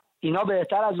تلویزیون اینا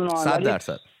بهتر از اونها.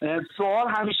 100%. سوال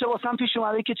همیشه واسم پیش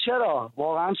اومده که چرا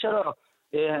واقعا چرا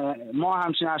ما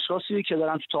همچین اشخاصی که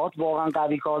دارن تو تئاتر واقعا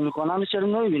قوی کار میکنن چرا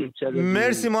نمیبینیم؟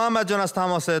 مرسی محمد جان از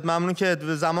تماست، ممنون که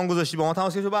زمان گذاشتی با ما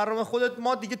تماس گرفتی. برنامه خودت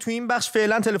ما دیگه تو این بخش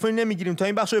فعلا تلفنی نمیگیریم تا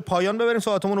این بخش رو پایان ببریم،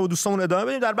 صحبتمون رو با دوستامون ادامه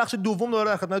بدیم. در بخش دوم دوباره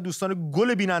در خدمت دوستان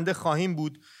گل بیننده خواهیم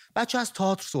بود. بچه از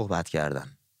تئاتر صحبت کردن،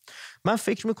 من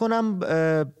فکر میکنم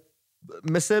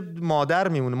مثل مادر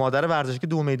میمونه، مادر ورزشی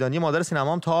دو میدانی، مادر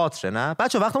سینما هم تئاتره. نه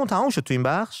بچه وقتمون تموم شد تو این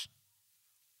بخش.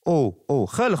 او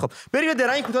خیلی خوب، بریم یه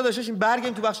درنگ کوتاه داشته باشیم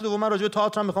برگردیم تو بخش دوم. من راجع به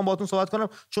تئاتر هم میخوام باهاتون صحبت کنم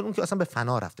چون اون که اصلا به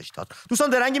فنا رفتش تئاتر. دوستان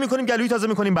درنگی میکنیم، گلویی تازه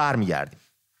میکنیم، برمیگردیم.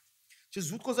 چه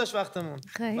زود گذشت وقتمون،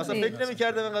 مثلا فکر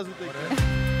نمی‌کردم اینقدر زود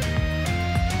بگذره.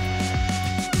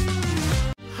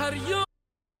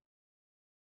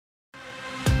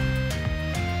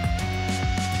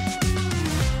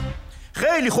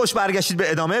 خیلی خوش برگشتید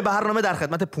به ادامه برنامه. در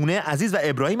خدمت پونه عزیز و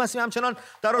ابراهیم هستیم. همچنان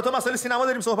در رابطه مسائل سینما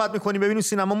داریم صحبت می‌کنیم، ببینیم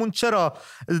سینمامون چرا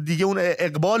دیگه اون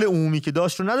اقبال عمومی که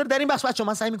داشت رو نداره. در این بخش بچه‌ها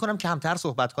من سعی می‌کنم کمتر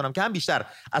صحبت کنم که هم بیشتر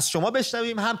از شما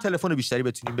بشنویم، هم تلفن بیشتری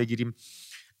بتونیم بگیریم.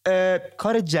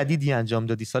 کار جدیدی انجام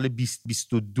دادی سال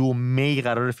 2022 می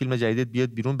قرار فیلم جدیدت بیاد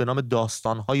بیرون به نام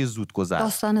داستان‌های زودگذر.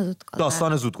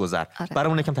 داستان زودگذر.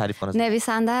 برامون یکم تعریف کن.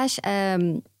 نویسنده‌اش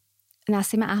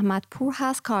نسیم احمدپور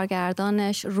هست،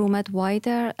 کارگردانش رومت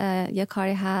وایدر. یه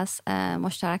کاری هست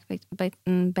مشترک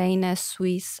بین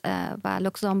سوئیس و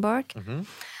لوکزامبورگ.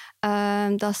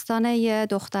 داستان یه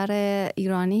دختر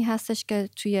ایرانی هستش که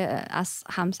از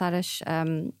همسرش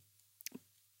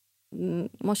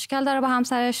مشکل داره، با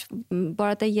همسرش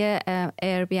وارد یه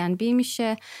ایربی‌ان بی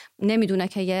میشه، نمیدونه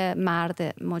که یه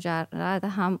مرد مجرد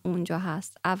هم اونجا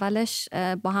هست. اولش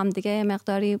با هم دیگه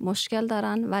مقداری مشکل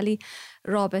دارن ولی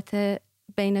رابطه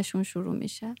بینشون شروع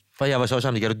میشه و یواش یواش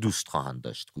هم دیگه رو دوست خواهند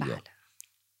داشت گویا. بله.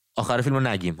 آخر فیلمو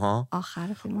نگیم ها؟ آخر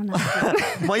فیلمو نگیم.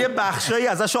 ما یه بخشایی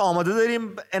ازش آماده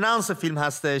داریم. اناونس فیلم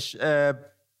هستش،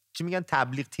 چی میگن،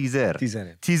 تبلیغ،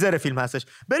 تیزر فیلم هستش.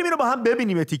 بریم اینو با هم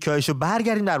ببینیم تیکایشو،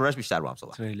 برگردیم دربارش بیشتر با هم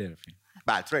صحبت. تریلر فیلم.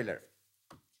 بله تریلر.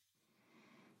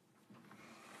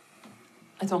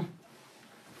 Attends.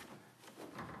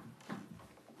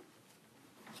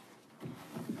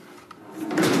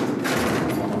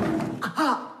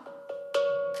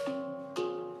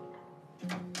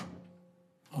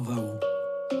 On va où?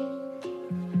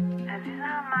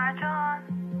 عزیزم مرجان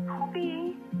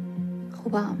خوبی؟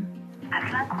 خوبم.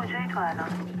 اصلا کجایی تو الان؟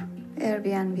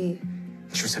 ایربی‌ان.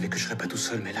 Je savais que je serais pas tout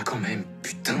seul, mais là quand même.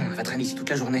 Putain, elle va traîner ici toute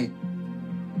la journée.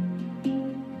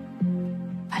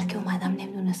 بلکه اومدم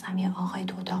نمیدونستم یه آقای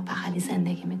تو اتاق بغلی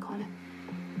زندگی میکنه.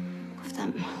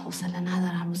 گفتم حوصله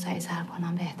ندارم رو سعی سر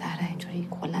کنم، بهتره اینجوری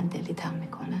کلا دلیتم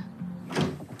میکنه.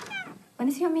 When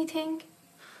is your meeting?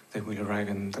 They will arrive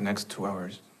in the next 2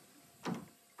 hours.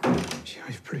 J'y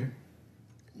arrive plus.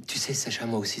 Tu sais, Sacha,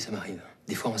 moi aussi ça m'arrive.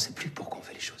 Des fois, on sait plus pourquoi on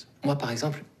fait les choses. Moi, par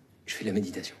exemple, je fais de la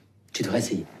méditation. Tu devrais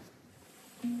essayer.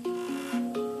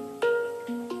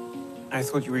 I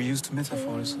thought you were used to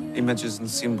metaphors, images and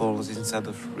symbols instead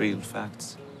of real facts.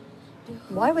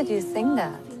 Why would you think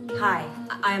that? Hi,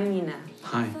 I'm Nina.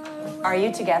 Hi. Are you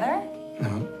together?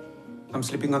 No. I'm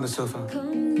sleeping on the sofa.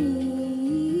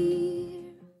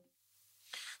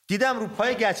 دیدم رو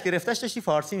پای گچ گرفتش داشتی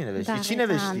فارسی می‌نوشتی. چی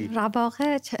نوشتی؟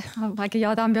 رواقه مگه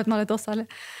یادم بیاد مال 2 ساله.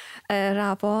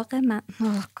 رواقه من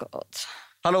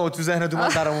حالا تو ذهنت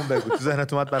اومد برامون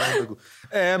بگو.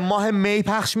 ماه می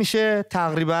پخش میشه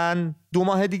تقریبا 2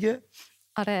 ماه دیگه.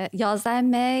 آره 11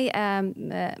 می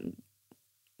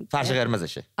فرش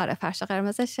قرمزشه. آره فرش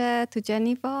قرمزشه تو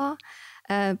جنیوا،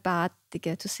 بعد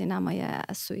دیگه تو سینمای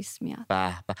سوئیس میاد.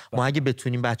 به ما اگه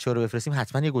بتونیم بچه‌ها رو بفرستیم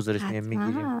حتما یه گزارش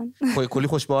میگیریم. کلی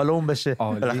خوش به حالمون بشه.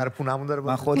 بالاخره پونمون داره.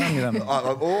 من خودم میرم.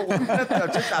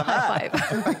 چه خبر؟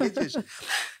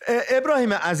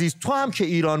 ابراهیم عزیز، تو هم که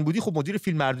ایران بودی خب مدیر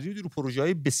فیلمبرداری بودی، رو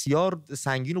پروژه‌های بسیار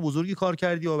سنگین و بزرگی کار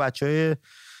کردی و بچه‌های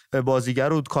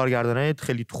بازیگر و کارگردانای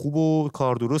خیلی خوب و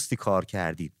کار درستی کار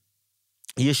کردی.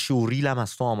 یه شوریل هم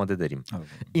از تو آماده داریم.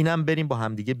 اینم بریم با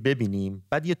همدیگه ببینیم،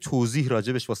 بعد یه توضیح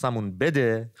راجبش واسمون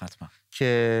بده حتما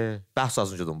که بحث از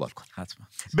اونجا دنبال کن. حتما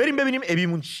بریم ببینیم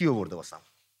ابیمون چی آورده واسمون.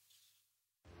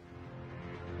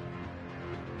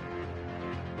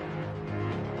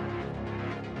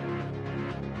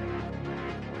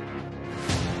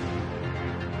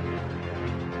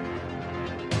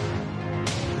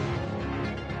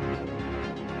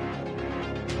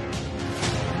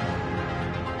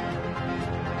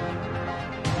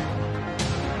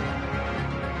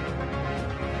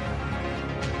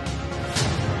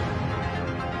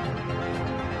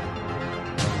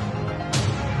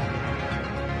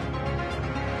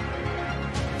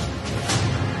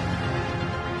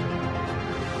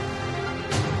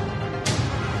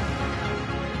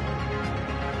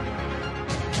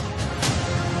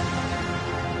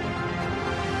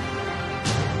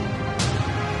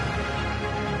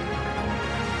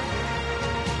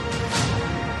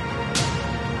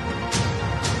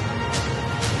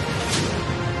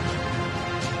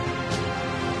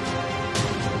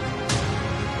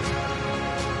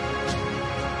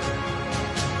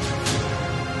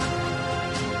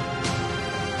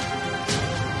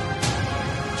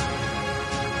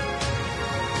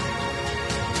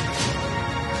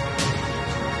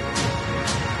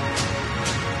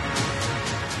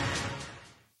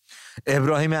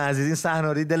 ابراهیم عزیز، این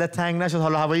صحنه‌ای دلت تنگ نشد؟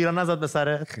 حالا هوای ایران نزد به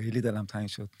سرت؟ خیلی دلم تنگ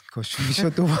شد، کاش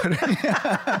میشد دوباره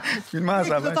فیلم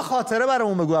از اول. دو تا خاطره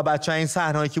برامون بگو بچه‌ها، این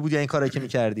صحنه‌ای که بود یا این کارایی که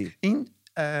می‌کردی. این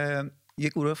یه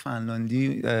گروه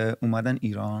فنلاندی اومدن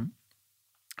ایران،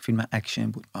 فیلم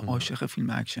اکشن بود. عاشق فیلم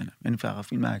اکشنم، یعنی فقط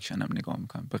فیلم اکشنم نگاه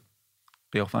می‌کنم.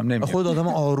 قیافم نمیاد. خود آدم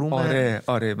آرومه.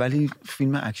 آره ولی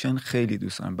فیلم اکشن خیلی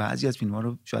دوست دارم. بعضی از فیلم‌ها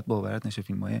رو شاید باورت نشه،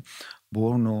 فیلم‌های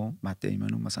بورن و مت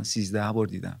دیمن مثلا 13 بار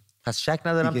دیدم. پس شک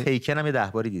ندارم تیکن هم یه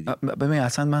 10 باری دیدی. ببین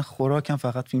اصلا من خوراکم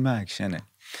فقط فیلم اکشنه.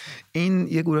 این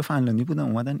یه گروه فنلاندی بودن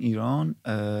اومدن ایران.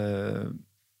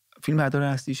 فیلمبردار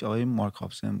اصلیش آقای مارک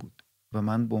هابسن بود و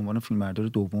من به عنوان فیلمبردار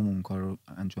دوم اون کار رو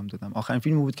انجام دادم. آخرین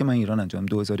فیلمی بود که من ایران انجام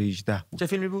 2018 بود. چه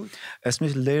فیلمی بود؟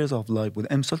 اسمش Layers of Lie بود.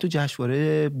 امسال تو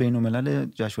جشنواره بین‌الملل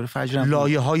جشنواره فجر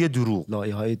لایه‌های دروغ.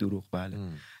 لایه‌های دروغ بله.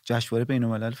 جشنواره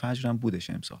بین‌الملل فجر هم بودش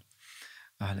امسال.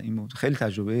 بله این بود. خیلی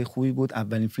تجربه خوبی بود.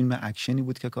 اولین فیلم اکشنی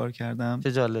بود که کار کردم.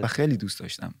 چه جالب. و خیلی دوست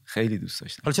داشتم.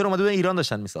 حالا چرا اومده بودن ایران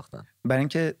داشتن میساختن؟ برای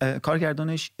اینکه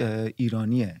کارگردانش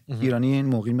ایرانیه. ایرانی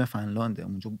مقیم فنلانده.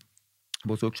 اونجا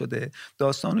بزرگ شده.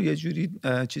 داستان رو یه جوری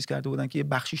چیز کرده بودن که یه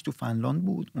بخشیش تو فنلاند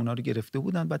بود، اونا رو گرفته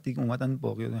بودن، بعد دیگه اومدن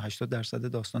باقی 80%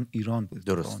 داستان ایران بود.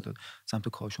 درست. سمت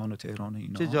کاشان و تهران و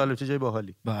اینا. چه جالب، چه جای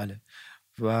باحالی. بله.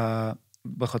 و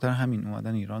به خاطر همین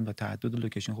اومدن ایران و تعدد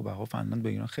لوکیشن. خب آقا فنلاند به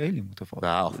ایران خیلی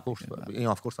متفاوته. این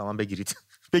آف کورس هم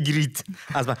بگیرید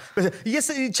از من.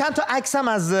 چند تا عکس هم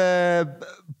از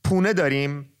پونه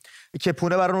داریم که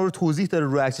پونه برامون رو توضیح داره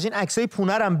رو عکسش. این عکسای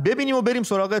پونه رو هم ببینیم و بریم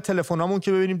سراغ تلفنامون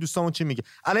که ببینیم دوستامون چی میگه.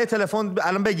 الان تلفن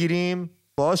الان بگیریم.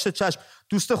 باشه چشم.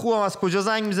 دوست خوبم از کجا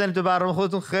زنگ میزنید به برنامه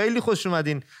خودتون؟ خیلی خوش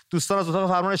اومدین. دوستان از اتاق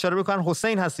فرمان اشاره بکنن.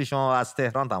 حسین هستی، شما از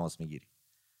تهران تماس میگیری.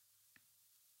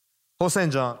 حسین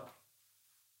جان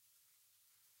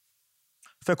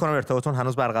فکر کنم ارتباطتون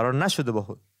هنوز برقرار نشده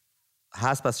با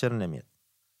هست، پس چرا نمیاد؟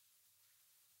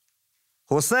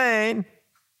 حسین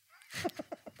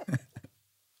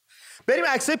بریم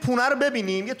عکسای پونه رو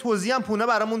ببینیم، یه توضیح هم پونه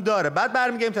برامون داره، بعد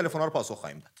برمیگردیم تلفن‌ها رو پاسخ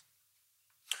خواهیم داد.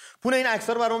 پونه این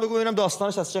عکس‌ها رو برامون بگو ببینم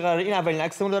داستانش از چه قراره. این اولین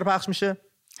عکسمون داره پخش میشه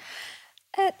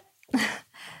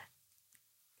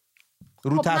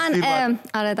رو تصویر.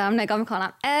 آره دارم نگاه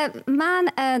میکنم. من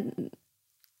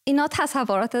اینا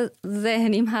تصورات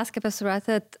ذهنیم هست که به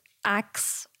صورت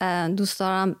عکس دوست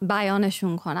دارم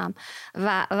بیانشون کنم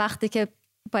و وقتی که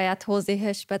باید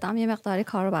توضیحش بدم یه مقداری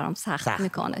کار رو برام سخت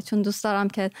میکنه، چون دوست دارم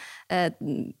که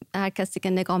هر کسی که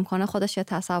نگاه میکنه خودش یه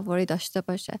تصوری داشته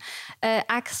باشه.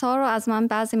 عکس ها رو از من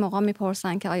بعضی موقع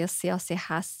میپرسن که آیا سیاسی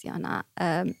هست یا نه.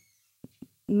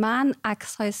 من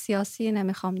عکس های سیاسی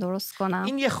نمیخوام درست کنم.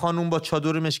 این یه خانوم با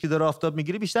چادر مشکی داره آفتاب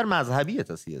میگیره بیشتر مذهبیه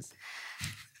تا سیاسی.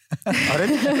 آره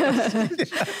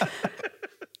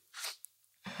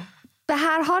به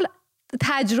هر حال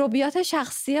تجربیات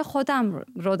شخصی خودم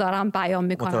رو دارم بیان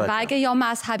میکنم و اگه یا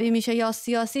مذهبی میشه یا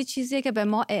سیاسی، چیزیه که به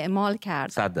ما اعمال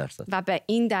کرده 100%. و به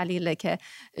این دلیله که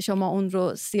شما اون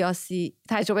رو سیاسی،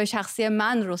 تجربه شخصی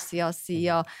من رو سیاسی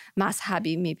یا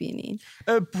مذهبی میبینین.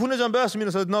 پونه جان ببخشید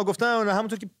میرسد ناگفتم،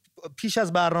 همونطور که پیش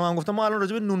از برنامه هم گفتم ما الان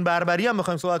راجع به نون بربری هم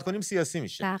بخوایم صحبت کنیم سیاسی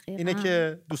میشه. دقیقا. اینه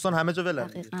که دوستان همه جا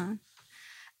ولن.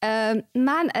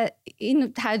 من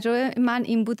این تجربه من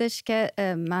این بودش که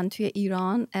من توی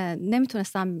ایران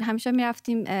نمیتونستم، همیشه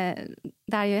میرفتیم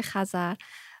دریای خزر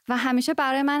و همیشه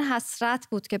برای من حسرت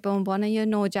بود که به عنوان یه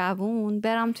نوجوان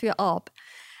برم توی آب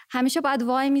همیشه باید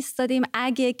وای میستادیم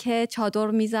اگه که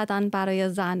چادر میزدن برای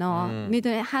زنا.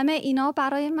 میدونی همه اینا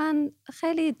برای من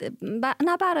خیلی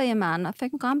نه برای من، فکر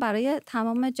میکنم برای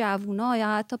تمام جوونا یا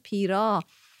حتی پیرا.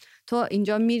 تو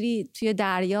اینجا میری توی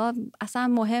دریا، اصلا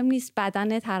مهم نیست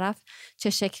بدن طرف چه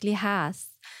شکلی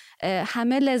هست،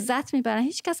 همه لذت میبرن،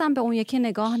 هیچ کس هم به اون یکی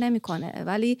نگاه نمیکنه.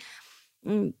 ولی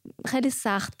خیلی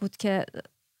سخت بود که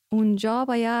اونجا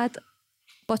باید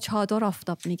با چادر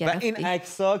آفتاب میگرفتی. و این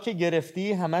عکس‌ها که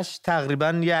گرفتی همش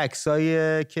تقریبا یه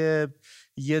عکساییه که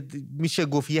میشه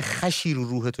گفت یه خشی رو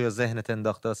روح تو یا ذهنت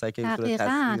انداخته.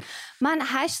 دقیقاً. من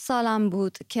 8 سالم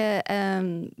بود که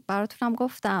براتونم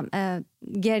گفتم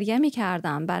گریه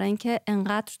میکردم برای اینکه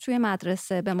انقدر توی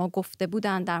مدرسه به ما گفته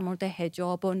بودن در مورد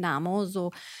حجاب و نماز و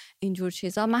اینجور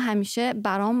چیزا. من همیشه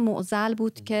برام معضل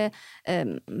بود که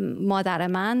مادر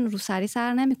من روسری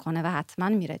سر نمیکنه و حتما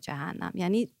میره جهنم.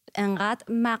 یعنی انقدر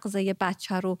مغزه یه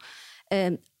بچه رو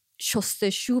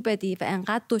شستشو بدی و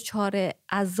انقدر دچار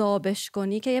عذابش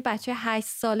کنی که یه بچه 8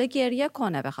 ساله گریه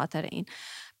کنه به خاطر این.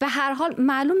 به هر حال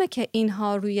معلومه که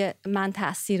اینها روی من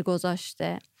تأثیر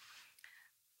گذاشته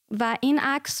و این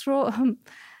عکس رو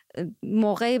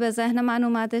موقعی به ذهن من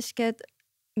اومدش که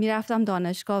میرفتم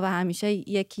دانشگاه و همیشه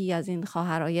یکی از این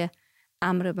خواهرای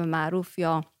امر به معروف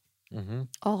یا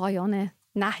آقایان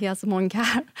نهی از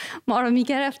منکر ما رو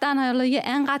میگرفتن. حالا یه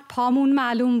انقدر پامون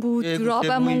معلوم بود،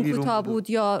 جورابمون کوتاه بود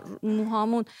یا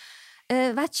موهامون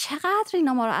و چقدر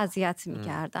اینا ما رو اذیت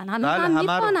میکردن. هنوز هم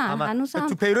میکنن. هنوز هم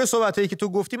تو پیرو صحبتایی که تو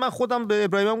گفتی من خودم به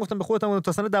ابراهیمم گفتم، به خودم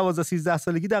تا سن 12-13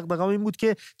 سالگی دغدغه‌م این بود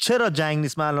که چرا جنگ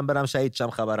نیست، من الان برم شهید شم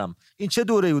خبرم. این چه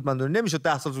دوره‌ای بود؟ من نمیشد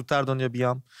 10 سال زودتر دنیا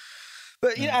بیام.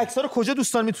 این عکس‌ها رو کجا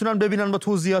دوستان میتونن ببینن با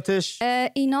توضیحاتش؟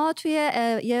 اینا توی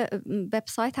یه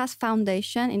وبسایت هست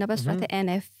فاوندیشن، اینا به صورت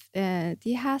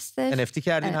NFT هستش. NFT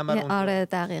کردین همه اون؟ آره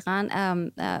دقیقاً.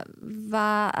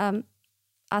 و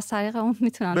از طریق اون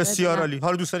میتونن بسیار عالی.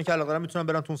 حالا دوستانی که علاقه دارن میتونن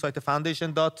برن تو اون سایت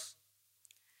فاوندیشن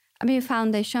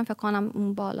فکر کنم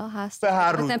اون بالا هست. به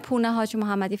هر روز پونه حاج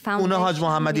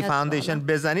محمدی فاوندیشن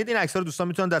بزنید این عکس‌ها رو دوستان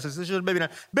میتونن دسترسیش رو ببینن.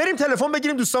 بریم تلفن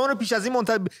بگیریم دوستامون رو،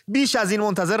 بیش از این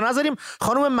منتظر نذاریم.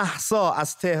 خانم مهسا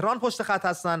از تهران پشت خط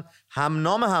هستن، هم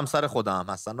نام همسر خودم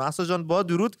هستن. مهسا جان با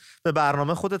درود به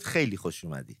برنامه خودت، خیلی خوش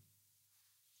اومدی.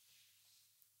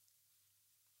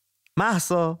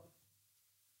 مهسا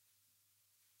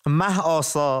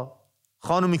آسا،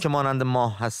 خانومی که مانند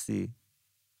ماه هستی.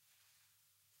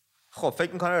 خب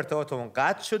فکر میکنم ارتباطمون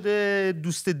قطع شده.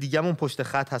 دوست دیگه‌مون پشت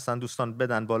خط هستن، دوستان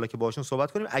بدن بالا که باشون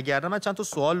صحبت کنیم. اگر نه من چند تا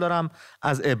سوال دارم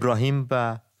از ابراهیم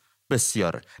و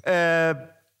بسیاره.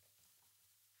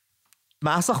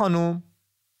 مهسا خانوم،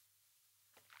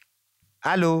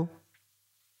 الو؟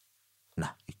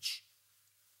 نه هیچ.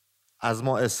 از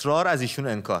ما اصرار، از ایشون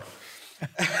انکار.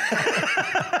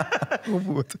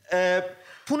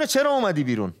 پونه چرا اومدی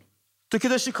بیرون؟ تو که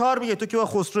داشتی کار میگه، تو که با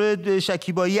خسرو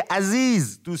شکیبایی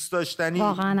عزیز دوست داشتنی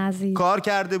واقعا عزیز کار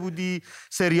کرده بودی،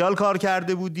 سریال کار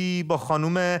کرده بودی، با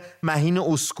خانوم مهین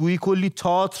اسکویی کلی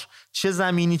تئاتر چه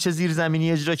زمینی چه زیر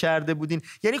زمینی اجرا کرده بودین.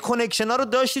 یعنی کانکشن‌ها رو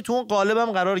داشتی، تو اون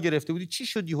قالبم قرار گرفته بودی. چی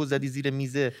شد یهو زدی زیر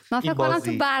میز این بازی؟ من فکر کنم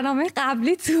تو برنامه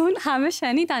قبلیتون همه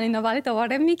شنیدن اینو، ولی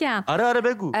دوباره میگم. آره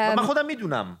بگو. من خودم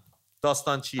میدونم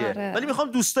داستان چیه، ولی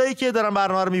میخوام دوستایی که دارن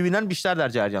برنامه رو میبینن بیشتر در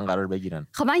جریان قرار بگیرن.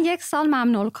 خب من 1 سال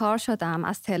ممنوع کار شدم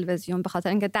از تلویزیون به خاطر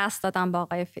اینکه دست دادم با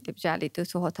آقای فیلیپ جلیلی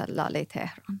تو هتل لاله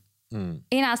تهران.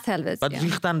 این از تلویزیون. بعد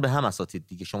ریختن به هم اساتید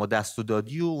دیگه، شما دستو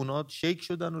دادی و اونا شیک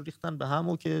شدن و ریختن به هم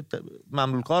و که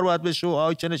ممنوع کار باید بشه و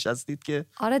آی چه نشستید که.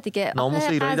 آره دیگه. ناموس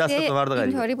ایرانی دست تو مرد غریبه.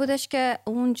 اینطوری بودش که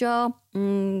اونجا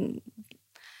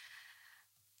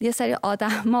یه سری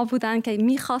آدم ما بودن که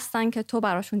میخواستن که تو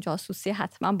براشون جاسوسی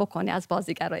حتما بکنی از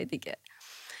بازیگرای دیگه.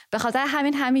 به خاطر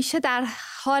همین همیشه در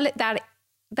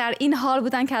این حال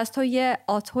بودن که از تو یه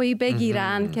آتویی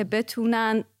بگیرن که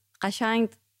بتونن قشنگ.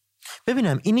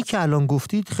 ببینم اینی که الان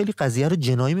گفتید خیلی قضیه رو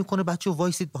جنایی میکنه. بچه‌ها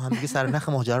وایسید با هم دیگه سر نخ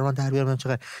ماجرا رو من در بیارم.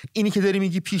 چقدر اینی که داری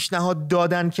میگی پیشنهاد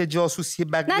دادن که جاسوسی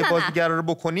بقیه بازیگرا رو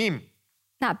بکنیم.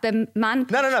 نه به من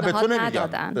نه به تو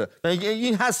نمیگم.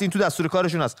 این هست، این تو دستور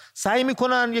کارشون هست، سعی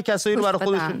میکنن یه کسایی رو برای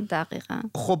خودشون. دقیقاً.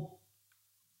 خب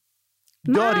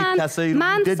دارید کسایی رو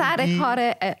من سر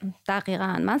کار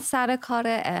دقیقاً من سر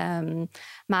کار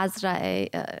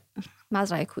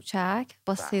مزرعه کوچک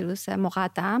با سیروس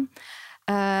مقدم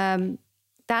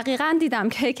دقیقاً دیدم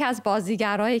که یکی از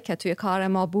بازیگرایی که توی کار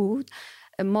ما بود،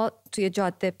 ما توی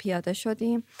جاده پیاده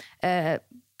شدیم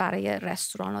برای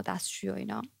رستوران و دستشویی و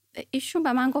اینا. ایشون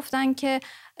به من گفتن که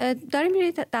داری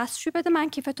میری دستشویی بده، من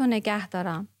کیفتو نگه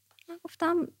دارم. من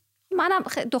گفتم منم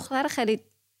دختر خیلی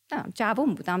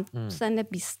جوان بودم، سن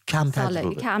 20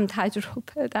 سالگی، کم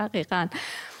تجربه. دقیقاً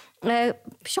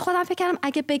پیش خودم فکر کردم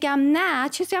اگه بگم نه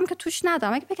چیزی هم که توش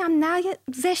ندارم، اگه بگم نه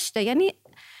زشته. یعنی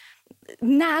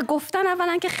نه گفتن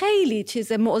اولا که خیلی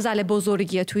چیز معضل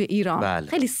بزرگیه توی ایران. بله.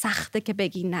 خیلی سخته که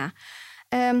بگی نه.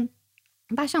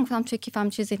 باشم گفتم توی کیفم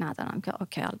چیزی ندارم که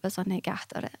اوکی بذار نگه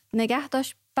داره. نگه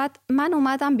داشت. بعد من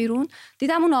اومدم بیرون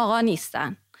دیدم اون آقا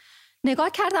نیستن. نگاه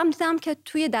کردم دیدم که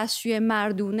توی دستشوی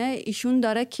مردونه ایشون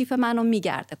داره کیف منو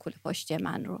میگرده، کوله پشتی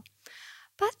من رو.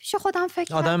 بعد پیش خودم فکر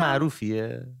کردم آدم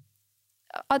معروفیه؟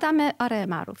 آره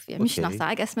معروفیه، میشناسه.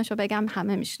 اگه اسمشو بگم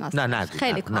همه میشناسه. نه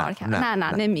خیلی کار کرد.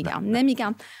 نه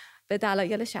نمیگم به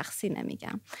دلایل شخصی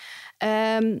نمیگم.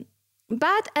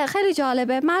 بعد خیلی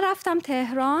جالبه، من رفتم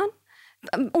تهران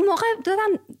اون موقع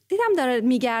دیدم داره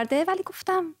میگرده، ولی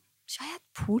گفتم شاید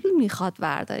پول میخواد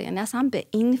برداره. یعنی اصلا به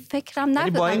این فکرم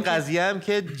نکردم. با این قضیه هم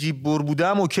که جیب بر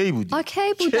بودم اوکی بودم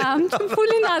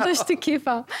پولی نداشت تو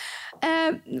کیفم.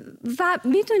 و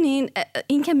میدونین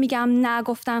این که میگم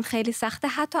نگفتن خیلی سخته.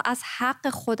 حتی از حق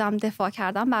خودم دفاع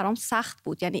کردم برام سخت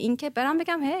بود. یعنی این که برام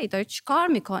بگم هی داری چی کار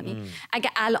میکنی؟ اگه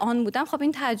الان بودم خب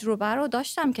این تجربه رو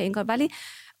داشتم که این کار، ولی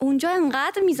اونجا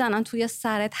انقدر میزنن توی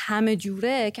سرت همه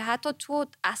جوره که حتی تو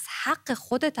از حق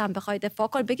خودت هم بخوای دفاع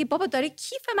کنی، بگی بابا داری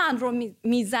کیف من رو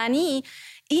میزنی.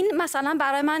 این مثلا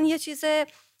برای من یه چیز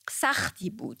سختی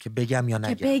بود که بگم یا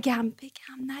نگم، که بگم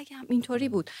نگم. اینطوری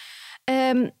بود.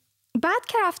 بعد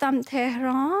که رفتم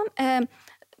تهران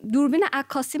دوربین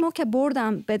عکاسیمو که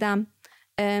بردم بدم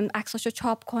عکساشو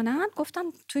چاپ کنن، گفتن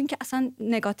تو این که اصلا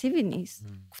نگاتیوی نیست.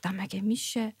 گفتم مگه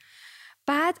میشه؟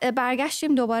 بعد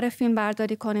برگشتیم دوباره فیلم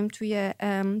برداری کنیم توی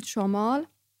شمال.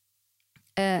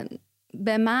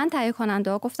 به من تهیه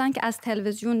کننده ها گفتن که از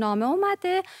تلویزیون نامه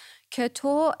اومده که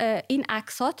تو این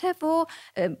عکساته و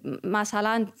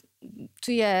مثلا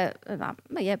توی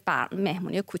یه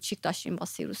مهمونی کوچیک داشتیم با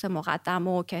سیروس مقدم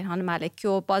و کیهان ملکی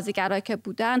و بازیگرایی که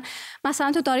بودن،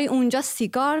 مثلا تو داری اونجا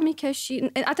سیگار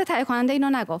میکشی. البته تهیه کننده اینو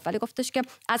نگفت، ولی گفتش که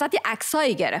ازت یه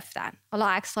عکسایی گرفتن. حالا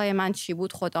عکسای من چی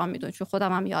بود خدا میدونه، چون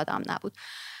خودم هم یادم نبود.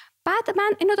 بعد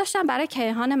من اینو داشتم برای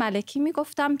کیهان ملکی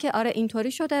میگفتم که آره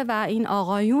اینطوری شده و این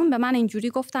آقایون به من اینجوری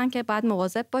گفتن که بعد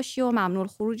مواظب باشی و ممنوع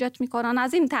خروجت میکنن،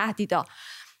 از این تهدیدا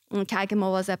که اگه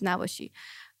مواظب نباشی.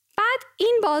 بعد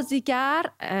این بازیگر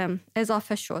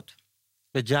اضافه شد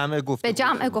به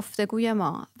جمع گفتگوی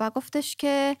ما و گفتش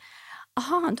که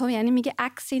آها تو یعنی میگه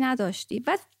عکسی نداشتی؟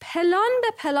 و پلان به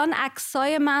پلان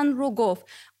عکسای من رو گفت.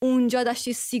 اونجا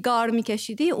داشتی سیگار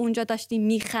میکشیدی، اونجا داشتی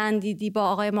میخندیدی با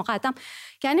آقای مقدم.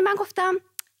 یعنی من گفتم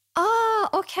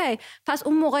اوکی، پس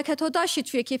اون موقع که تو داشتی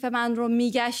توی کیف من رو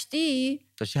میگشتی،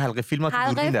 داشتی حلقه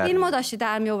فیلمو داشتی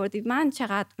در میآوردی. من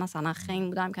چقدر مثلا خنگ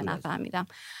بودم که نفهمیدم.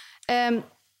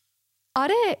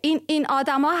 آره این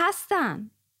آدما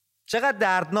هستن. چقدر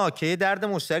دردناکه، یه درد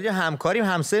مشترک، همکاریم،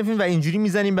 همسایه‌ایم و اینجوری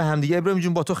میزنیم به هم دیگه. ابراهیم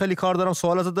جون با تو خیلی کار دارم،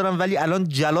 سوالات دارم، ولی الان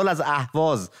جلال از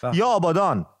اهواز یا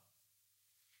آبادان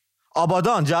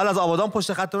جلال از آبادان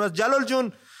پشت خطمون است. جلال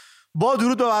جون با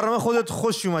درود به برنامه خودت،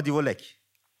 خوش اومدی ولک.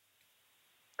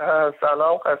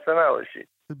 سلام، خسته نباشی.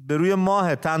 به روی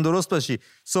ماه، تندرست باشی.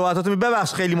 صحبتاتو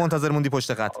ببخش خیلی منتظر موندی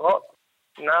پشت خط.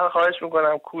 نه خواهش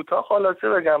میکنم، کوتاه خلاصه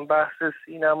بگم بحث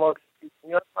سینما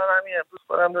میاد. من همین امروز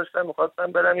خودم داشتم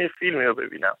میخواستم برم یه فیلمی رو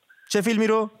ببینم. چه فیلمی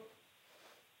رو؟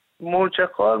 مورچه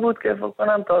خوار بود که فکر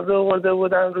کنم تازه آورده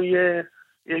بودن روی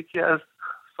یکی از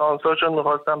سانسورشون،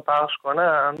 میخواستم پخش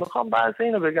کنم. میخوام بحث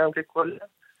اینو بگم که کلا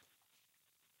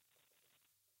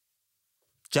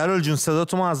جلال جون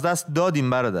صداتو ما از دست دادیم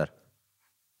برادر.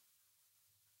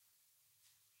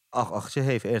 آخ چه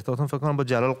حیف، ارتباطم فکر کنم با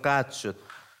جلال قطع شد.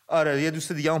 آره یه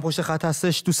دوست دیگه هم پشت خط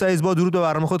هستش. دوست عزیز با درود به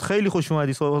برنامه خود، خیلی خوش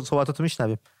اومدی، صحبتاتو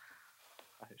میشنویم.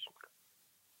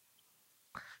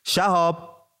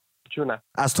 شهاب جونم،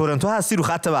 از تورنتو هستی، رو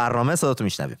خط برنامه، صداتو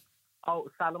میشنویم.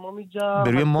 سلام امید جان.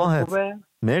 به روی ماهت.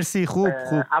 مرسی، خوب.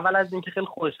 اول از اینکه خیلی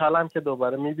خوشحالم که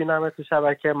دوباره میبینم تو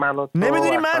شبکه. منو تو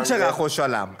نمیدونی من چقدر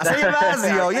خوشحالم. اصلا یه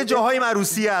وضعیه یه جاهای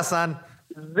عروسیه اصلا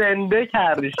زنده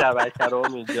کردی شبکه رو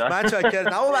امید جان. من چاکر.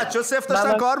 نه و بچه‌ها صفر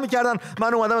داشتن کار میکردن،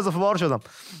 من اومدم اضافه بار شدم.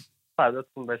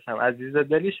 فداتون بشم عزیز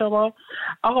دلی شما.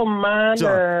 آقا من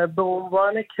به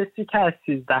عنوان کسی که از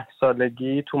 13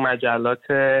 سالگی تو مجلات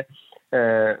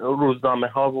روزنامه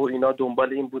ها و اینا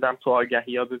دنبال این بودم تو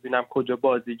آگهی ها ببینم کجا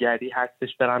بازیگری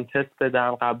هستش، برم تست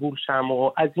بدم، قبول شم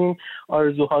و از این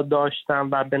آرزوها داشتم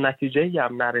و به نتیجه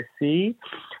هم نرسید،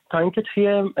 تا اینکه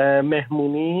توی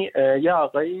مهمونی یه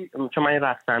آقایی، چون من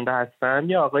رقصنده هستم،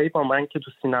 یه آقایی با من که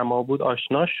تو سینما بود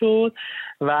آشنا شد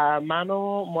و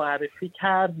منو معرفی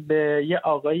کرد به یه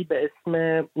آقایی به اسم،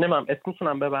 نمیم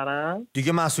اسمشونم ببرم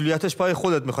دیگه، مسئولیتش پای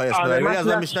خودت، میخوای اسم ببری ولی از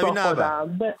من میشنوی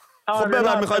نه. خب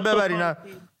ببر، میخوای ببری نه.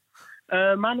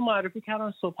 من معرفی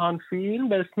کردم صبحان فیلم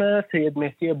به اسم سید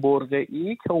مهدی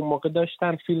برقعی که اون موقع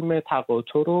داشتن فیلم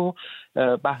تقاطع رو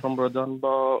بهرام رادان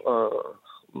با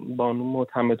بانو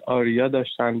معتمد آریا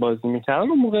داشتن بازی میکردن.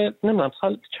 اون موقع نمیدونم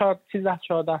سال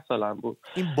 13-14 سالم بود.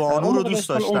 این بانو رو دوست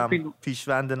داشتم،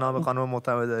 پیشوند نام خانم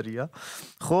معتمد آریا.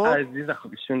 خب عزیز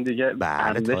خوبشون دیگه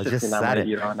بله تاج سر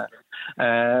ایرانه.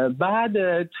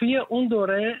 بعد توی اون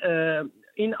دوره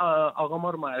این آقا ما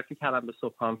رو معرفی کردن به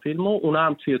صبحان فیلم و اونا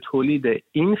هم توی تولید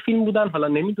این فیلم بودن. حالا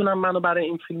نمیدونم منو برای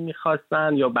این فیلم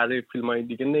میخواستن یا برای فیلم‌های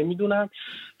دیگه نمیدونم،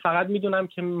 فقط میدونم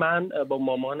که من با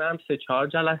مامانم 3-4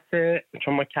 جلسه،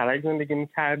 چون ما کرج زندگی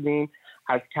میکردیم،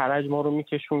 از کرج ما رو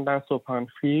میکشوندن صبحان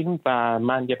فیلم و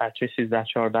من یه بچه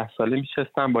 13-14 ساله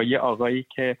میشستم با یه آقایی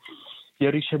که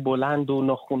یه ریش بلند و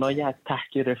ناخونایی از ته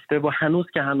گرفته و هنوز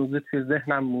توی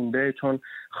ذهنم مونده، چون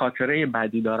خاطره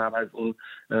بدی دارم از اون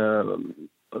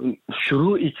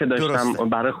شروعی که داشتم درسته.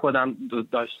 برای خودم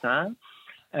داشتم.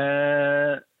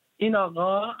 این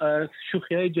آقا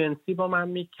شوخی‌های جنسی با من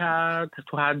میکرد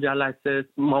تو هر جلسه.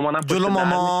 مامانم جلو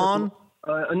مامان؟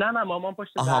 نه مامان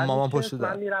پشت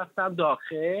در. من میرفتم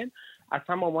داخل،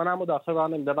 اصلا مامانم رو داخل راه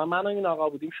نمیده و من و این آقا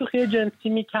بودیم شوخی جنسی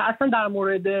میکرد. اصلا در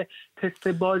مورد تست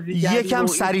بازیگری یکم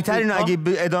سریعتر اینو اگه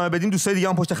ادامه بدیم دوستای دیگه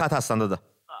هم پشت خط هستن دادا.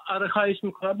 آره خواهش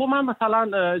میکنم. با من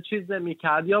مثلا چیز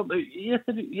میکرد یا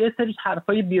یه سری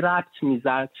حرفای بی ربط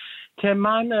میزد که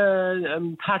من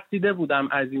ترسیده بودم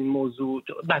از این موضوع،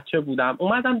 بچه بودم.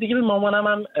 اومدم دیگه به مامانم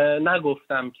هم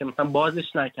نگفتم که مثلا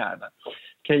بازش نکردم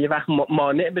که یه وقت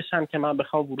مانع بشم که من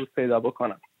بخوام ورود پیدا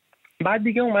بکنم. بعد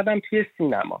دیگه اومدم توی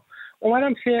سینما،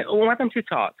 اومدم توی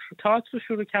تئاتر رو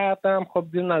شروع کردم. خب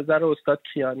زیر نظر استاد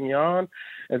کیانیان،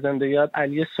 زندگیات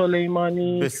علی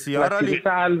سلیمانی، بسیار عالی،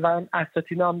 الون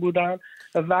اساتیدم بودن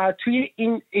و توی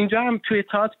اینجا هم توی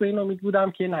تئاتر به این امید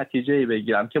بودم که نتیجه‌ای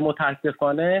بگیرم که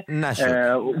متاسفانه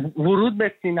ورود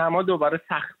به سینما دوباره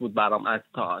سخت بود برام از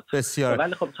تئاتر. بسیار.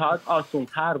 ولی خب تئاتر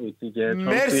آسان‌تر بود دیگه.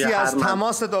 مرسی از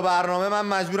تماس دو برنامه. من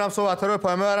مجبورم صحبت‌ها رو به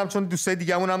پایان ببرم چون دوستای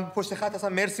دیگه‌مون هم پشت خط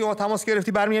هستن. مرسی ما تماس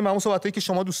گرفتی. برمیگردیم همون صحبتایی که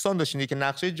شما دوستان داشتین که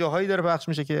نقشه جاهایی داره پخش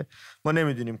میشه که ما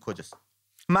نمیدونیم کجاست.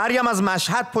 مریم از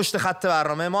مشهد پشت خط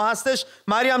برنامه ما هستش.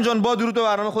 مریم جان با درود به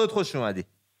برنامه خودت خوش اومدی.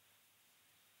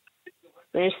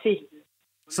 مرسی.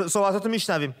 صحبتاتو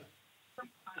میشنویم.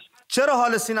 چرا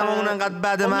حال سینمامون انقدر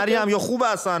بده مریم یا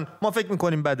خوبه اصلا؟ ما فکر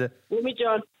میکنیم بده.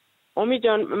 امید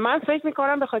جان من فکر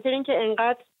میکنم به خاطر اینکه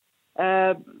انقدر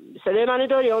صدای منو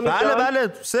داری امید جان؟ بله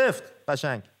سفت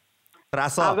قشنگ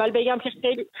رسا. اول بگم که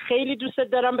خیلی خیلی دوستت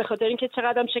دارم به خاطر اینکه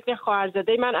چقدرم شکل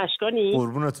خواهرزاده من اشکانی.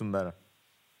 قربونتون برم.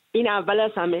 این اول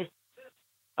از همه.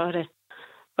 آره.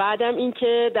 بعدم این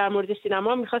که در مورد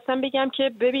سینما میخواستم بگم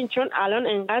که ببین چون الان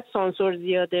انقدر سانسور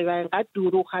زیاده و انقدر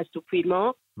دروغ هست تو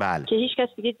فیلم‌ها بله. که هیچ کس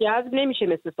دیگه جذب نمیشه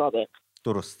مثل سابق.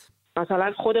 درست.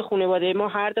 مثلا خود خانواده ما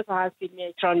هر دفعه هر فیلمی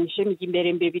اکران میشه میگیم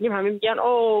بریم ببینیم، همه میگن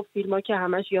اوه فیلم‌ها که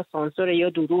همش یا سانسوره یا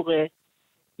دروغه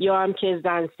یا هم که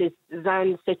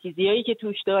زن ستیزیایی که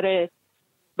توش داره.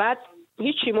 بعد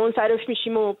هیچی منصرف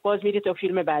میشیم و باز میره تا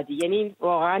فیلم بعدی. یعنی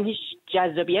واقعا هیچ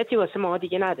جذابیتی واسه ما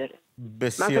دیگه نداره.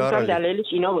 بسیار من دلیلش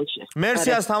اینا باشه.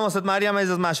 مرسی از تماست مریم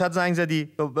عزیز از مشهد زنگ زدی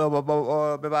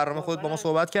به برنامه خودت با ما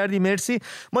صحبت کردی. مرسی.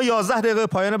 ما 11 دقیقه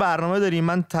پایان برنامه داریم.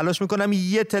 من تلاش میکنم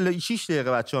 6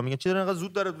 دقیقه بچه‌ها میگن چرا انقدر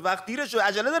زود داره وقت دیره شد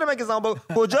عجله داره مگه زمان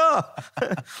کجا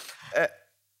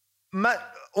من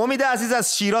امید عزیز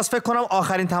از شیراز فکر کنم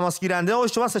آخرین تماس گیرنده و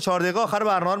شما 3-4 دقیقه آخر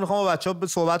برنامه رو میخوام با بچه‌ها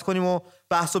صحبت کنیم و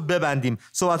بحثو ببندیم.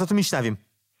 صحبتاتو میشنویم.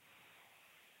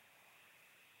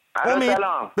 امید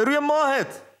به روی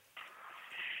ماهت.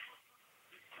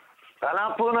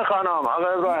 سلام پون خانم. آقا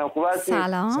ابراهیم خوب هستی؟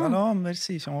 سلام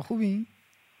مرسی. شما خوبی؟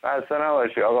 خسته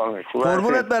نباشی آقا می. خوب هستی؟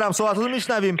 قربونت برم. صحبتاتو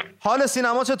میشنویم. حال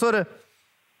سینما چطوره؟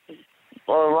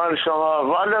 قربان شما.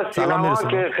 والا سینما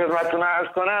که خدمتتون عرض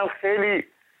کنم خیلی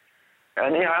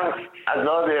یعنی هم از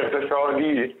لحاظ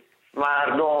اقتصادی،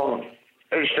 مردم،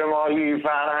 اجتماعی،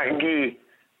 فرهنگی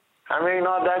همه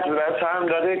اینا دست به دست هم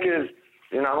داده که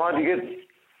سینما دیگه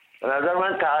به نظر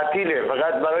من تعطیله،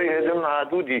 فقط برای عده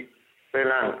محدودی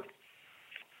فعلا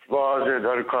واضح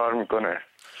داره کار میکنه.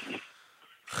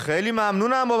 خیلی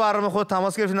ممنونم با برنامه خود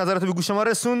تماس گرفتی، نظرتو به گوش ما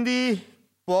رسوندی.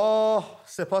 با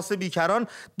سپاس بیکران.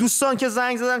 دوستان که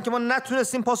زنگ زدن که ما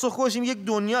نتونستیم پاسخ باشیم یک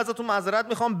دنیا ازتون معذرت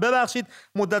میخوام، ببخشید.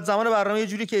 مدت زمان برنامه یه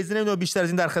جوری که ایزی نمیدونم بیشتر از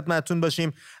این در خدمتتون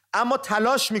باشیم، اما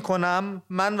تلاش میکنم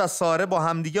من و ساره با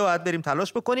همدیگه باید بریم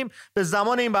تلاش بکنیم به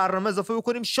زمان این برنامه اضافه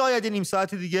بکنیم، شاید نیم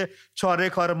ساعتی دیگه چاره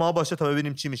کار ما باشه تا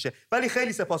ببینیم چی میشه. ولی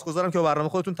خیلی سپاسگزارم که با برنامه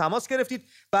خودتون تماس گرفتید.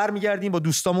 برمیگردیم با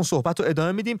دوستامون صحبت رو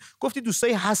ادامه میدیم. گفتید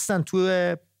دوستایی هستن تو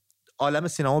عالم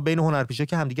سینما بین هنرپیشه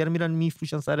که همدیگه رو میرن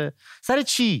میفروشن سر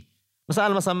چی؟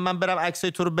 مثلا من برم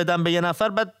عکسای تو رو بدم به یه نفر،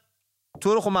 بعد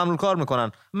تو رو خب ممنوع کار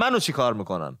میکنن، منو چی کار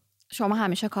میکنن؟ شما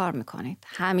همیشه کار میکنید،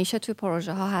 همیشه توی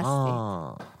پروژه ها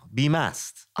هستید. بیمه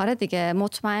است. آره دیگه،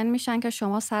 مطمئن میشن که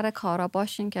شما سر کارا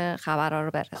باشین که خبرها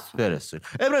رو برسون.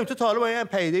 ابراهیم تو تا حالا با این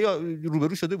پیده یا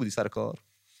روبرو شده بودی سر کار؟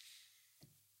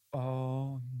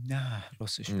 نه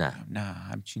راستش نه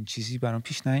همچین چیزی برام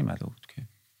پیش نیامده بود که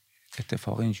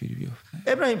اتفاق اینجوری بیفته.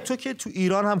 ابراهیم تو که تو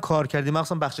ایران هم کار کردی،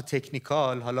 مخصوصا بخش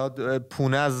تکنیکال، حالا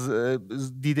پونه از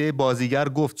دیده بازیگر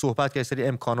گفت صحبت که سری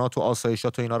امکانات و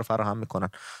آسایشات و اینا رو فراهم میکنن.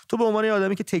 تو به عنوان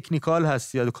آدمی که تکنیکال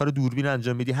هستی یا کار دوربین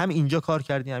انجام میدی، هم اینجا کار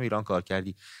کردی هم ایران کار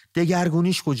کردی،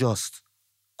 دگرگونیش کجاست؟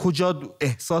 کجا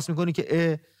احساس میکنی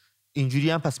که اینجوری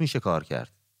هم پس میشه کار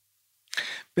کرد؟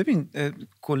 ببین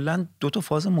کلا 2 تا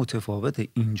فاز متفاوته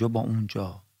اینجا با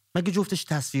اونجا. مگه جفتش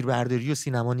تصویربرداری و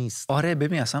سینما نیست؟ آره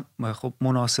ببین اصلا خب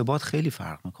مناسبات خیلی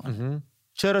فرق میکنه.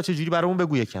 چرا؟ چجوری؟ برامون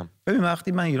بگو یکم. ببین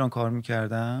وقتی من ایران کار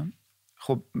میکردم،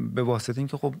 خب به واسطه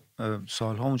اینکه خب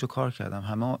سالها اونجا کار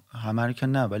کردم، همه رو که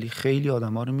نه ولی خیلی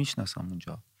آدما رو میشناسم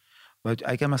اونجا و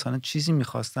اگر مثلا چیزی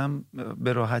میخواستم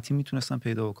به راحتی میتونستم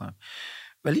پیدا بکنم.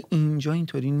 ولی اینجا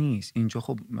اینطوری نیست. اینجا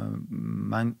خب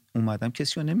من اومدم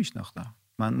کسی رو نمیشناختم.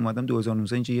 من اومدم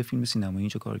 2019 اینجا یه فیلم سینمایی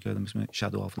اینجا کار کردم اسمش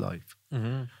شادو آف لایف.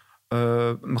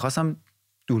 میخواستم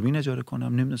دوربین اجاره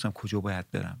کنم، نمیدونستم کجا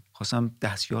باید برم. خواستم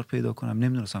دستیار پیدا کنم،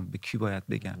 نمیدونستم به کی باید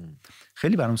بگم.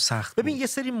 خیلی برام سخت ببین بود. یه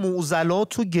سری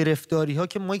معضلات و گرفتاری ها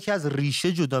که ما که از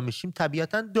ریشه جدا میشیم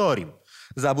طبیعتاً داریم.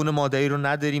 زبون مادری رو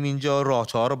نداریم اینجا،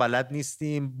 راهچه‌ها رو بلد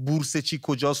نیستیم، بورس چی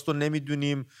کجاست رو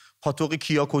نمیدونیم، پاتوق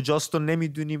کیا کجاست رو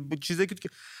نمیدونیم، چیزایی که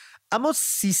اما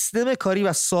سیستم کاری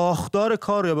و ساختار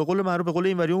کار، یا به قول معروف به قول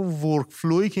اینوری اون ورک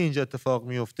فلویی که اینجا اتفاق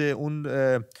میفته، اون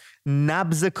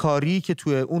نبض کاری که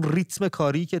توی اون ریتم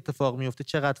کاری که اتفاق میفته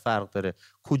چقدر فرق داره،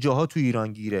 کجاها تو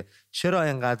ایران گیره، چرا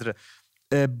اینقدر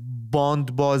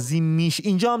باند بازی میشه.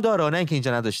 اینجا هم داره، نه اینکه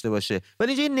اینجا نداشته باشه،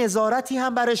 ولی اینجا یه نظارتی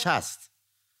هم برش هست.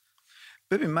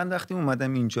 ببین من وقتی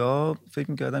اومدم اینجا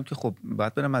فکر میکردم که خب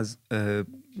باید برم از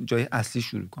جای اصلی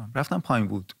شروع کنم. رفتم پایین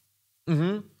بود.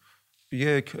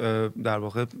 یک در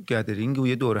واقع گدرینگ و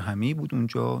یه دور همی بود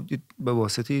اونجا. به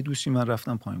واسطه یه دوستی من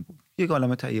رفتم پایین بود. یک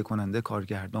عالمه تهیه کننده،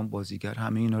 کارگردان، بازیگر،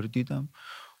 همه اینا رو دیدم.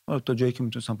 تا جایی که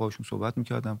میتونستم باهاشون صحبت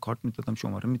میکردم، کارت میدادم،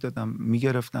 شماره میدادم،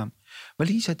 میگرفتم،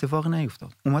 ولی هیچ اتفاقی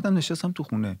نیفتاد. اومدم نشستم تو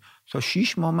خونه تا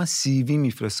 6 ماه من سی وی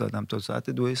میفرستادم، تا ساعت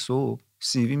 2 صبح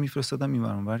سی وی میفرستادم این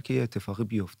ور که یه اتفاقی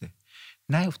بیفته.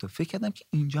 نیفتاد. فکر کردم که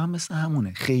اینجا هم مثل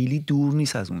همونه، خیلی دور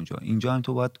نیست از اونجا. اینجا هم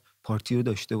تو باید پارتی رو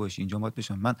داشته باشی، اینجا باید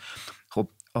بشم. من خب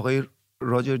آقای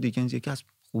راجر دیکنز یکی از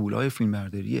غولای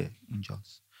فیلمبرداریه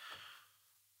اینجاست.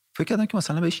 فکر کردم که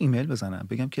مثلا بهش ایمیل بزنم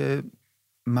بگم که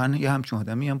من یه همچون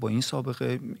آدمیم با این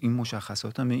سابقه، این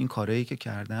مشخصاتم، این کارهایی که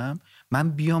کردم، من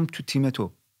بیام تو تیم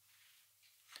تو.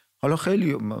 حالا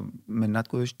خیلی منت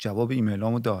گذاشت، جواب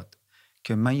ایمیلامو داد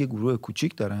که من یه گروه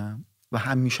کوچیک دارم و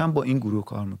همیشه با این گروه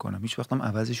کار میکنم، هیچ وقتم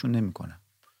عوضشون نمیکنم.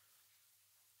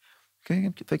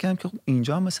 فکر کنم که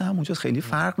اینجا هم مثل همونجا خیلی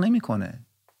فرق نمیکنه،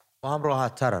 با هم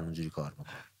راحت ترن اونجوری کار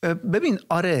میکنن. ببین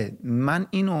آره من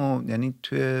اینو یعنی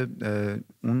توی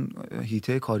اون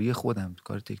هیته کاری خودم،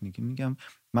 کار تکنیکی میگم،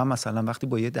 من مثلا وقتی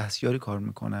با یه دستیاری کار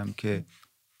میکنم که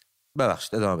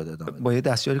ببخشید ادامه بده. با یه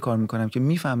دستیاری کار میکنم که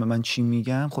میفهمه من چی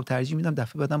میگم، خب ترجیح میدم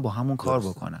دفعه بعدم با همون کار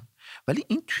بکنم. ولی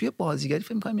این توی بازیگری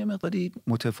فکر میکنم یه مقداری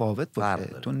متفاوت باشه.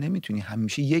 تو نمیتونی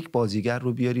همیشه یک بازیگر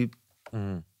رو بیاری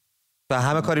و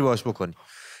همه کاری باهاش بکنی.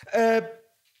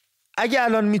 اگه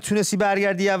الان میتونستی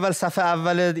برگردی اول صفحه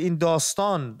اول این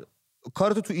داستان،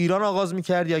 کارتو تو ایران آغاز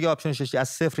میکردی؟ اگه آپشنش داشتی از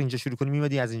صفر اینجا شروع کنی،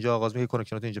 میمدی از اینجا آغاز میکردی،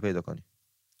 کانکشناتو اینجا پیدا کنی؟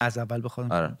 از اول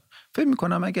بخوام. آره. فکر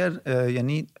میکنم اگر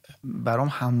یعنی برام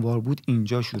هموار بود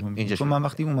اینجا شروع می‌کردم. چون من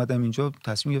وقتی اومدم اینجا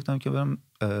تصمیم گرفتم که برم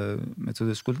متد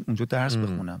اسکول اونجا درس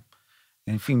بخونم.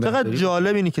 یعنی فیلم چقدر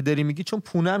جالب اینی که داری میگی، چون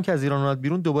پونه هم که از ایران اومد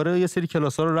بیرون دوباره یه سری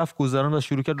کلاس‌ها رو رفت گذران و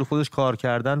شروع کرد رو خودش کار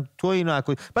کردن. تو اینو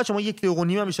بچه‌ها ما 1 دقیقه و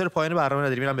نیم هم بیشتر پایان برنامه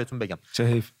نداریم، میرم بهتون بگم. چه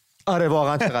حیف. آره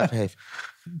واقعا چقدر حیف.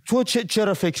 تو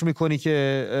چرا فکر میکنی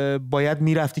که باید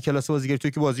میرفتی کلاس بازیگری؟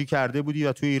 توی که بازی کرده بودی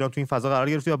و توی ایران تو این فضا قرار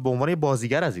گرفتی و به عنوان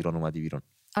بازیگر از ایران اومدی بیرون؟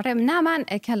 آره نه، من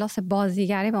کلاس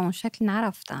بازیگری به اون شکل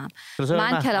نرفتم.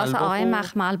 من کلاس آقای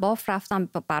مخملباف رفتم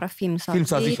برای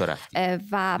فیلمسازی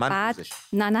و بعد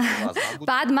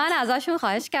بعد من ازشون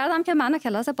خواهش کردم که منو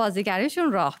کلاس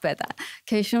بازیگریشون راه بدن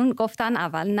که ایشون گفتن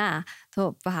اول نه،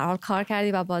 تو به هر حال کار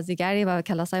کردی و بازیگری و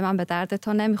کلاسای من به درد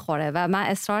تو نمیخوره. و من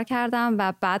اصرار کردم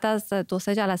و بعد از 2-3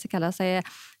 جلسه کلاسای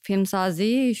فیلمسازی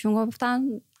ایشون گفتن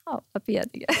بیا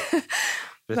دیگه.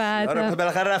 آره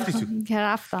بالاخره رفتی تو. که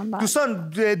رفتم. دوستان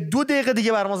 2 دقیقه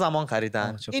دیگه بر ما زمان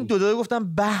خریدن. این 2 دقیقه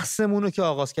گفتم بحثمون رو که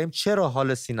آغاز کردیم چرا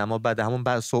حال سینما بعد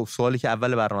همون سوالی که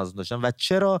اول برنامه داشتم و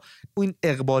چرا این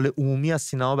اقبال عمومی از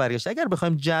سینما برگشت، اگر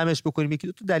بخوایم جمعش بکنیم یکی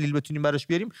دو تا دلیل بتونیم براش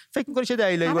بیاریم، فکر می‌کنی چه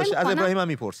دلیلی باشه؟ از ابراهیم هم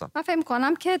میپرسم. من فکر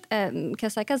می‌کنم که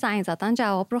کسایی که زنگ زدن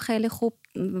جواب رو خیلی خوب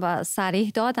و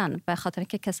صریح دادن، به خاطر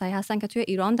که کسایی هستن که توی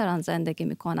ایران دارن زندگی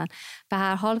میکنن. به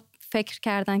هر حال فکر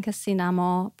کردن که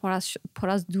سینما پر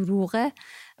از دروغه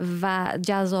و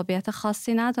جذابیت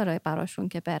خاصی نداره براشون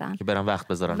که برن وقت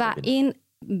بذارن و این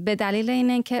به دلیل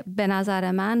اینه که به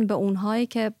نظر من به اونهایی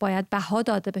که باید بها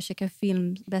داده بشه که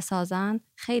فیلم بسازن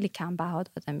خیلی کم بها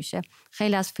داده میشه.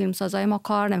 خیلی از فیلمسازای ما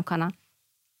کار نمیکنن.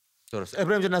 درست.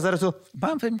 ابراهیم جان نظرتو؟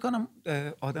 من فکر میکنم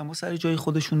آدم‌ها سر جای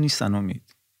خودشون نیستن.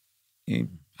 امید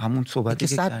همون صحبتی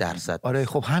که 100%. آره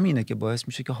خب همینه که باعث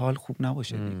میشه که حال خوب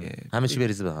نباشه دیگه. همه چی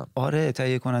بریزه به هم. آره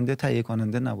تهیه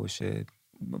کننده نباشه،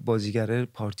 بازیگر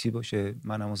پارتی باشه،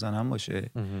 منم و زنم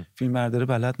باشه، فیلم برداره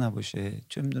بلد نباشه،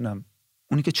 چه میدونم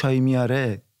اونی که چای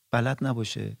میاره بلد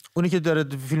نباشه، اونی که داره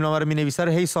فیلمنامه رو مینویسه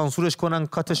رو هی سانسورش کنن،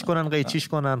 کاتش کنن، قیچیش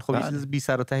کنن. خب یه چیز بی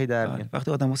سر و تهی در میاد.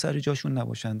 وقتی آدم‌ها سر جاشون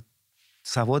نباشن،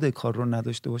 سواد کار رو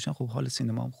نداشته باشن، خب حال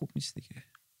سینما هم خوب نیست دیگه.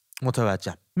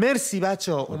 متوجهم. مرسی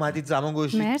بچه‌ها اومدید زمان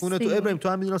گذاشتید. تو ابراهیم تو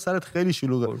هم میدونم سرت خیلی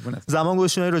شلوغه. زمان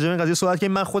گذاشتید راجع به این قضیه صحبت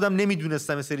کردیم. من خودم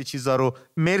نمیدونستم این سری چیزا رو.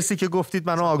 مرسی که گفتید،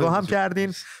 منو آگاه هم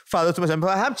کردین. فداتون بشم.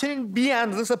 همچنین بی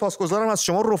اندازه سپاسگزارم از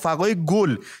شما رفقای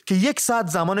گل که 1 ساعت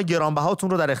زمان گرانبهاتون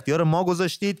رو در اختیار ما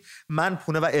گذاشتید. من،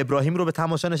 پونه و ابراهیم رو به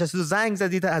تماشا نشستید و زنگ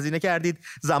زدید، هزینه کردید،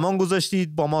 زمان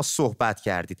گذاشتید، با ما صحبت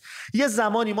کردید. یه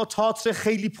زمانی ما تئاتر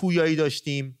خیلی پویایی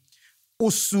داشتیم.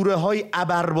 اسطوره‌های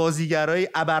ابربازیگرای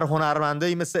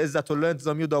ابرهنرمندایی مثل عزت الله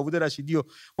انتظامی و داوود رشیدی و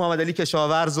محمد علی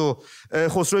کشاورز و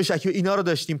خسرو شکی و اینا رو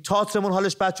داشتیم. تئاترمون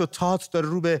حالش بد شد، تئاتر داره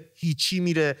رو به هیچی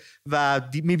میره و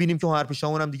میبینیم که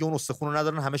هنرپیشه‌مون هم دیگه اون استخون رو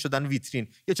ندارن، همه شدن ویترین،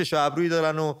 یه چش و ابرویی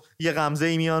دارن و یه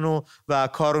غمزه‌ای میان و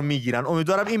کارو میگیرن.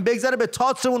 امیدوارم این بگذره، به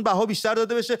تئاترمون بها بیشتر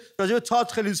داده بشه. راجع به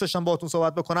تئاتر خیلی دوست داشتم باهاتون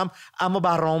صحبت بکنم، اما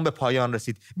برنامه‌مون به پایان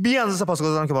رسید. بی‌اندازه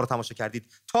سپاسگزارم که ما رو تماشا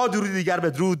کردید. تا درودی دیگر،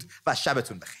 بدرود و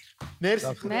شبتون بخیر. مرسی.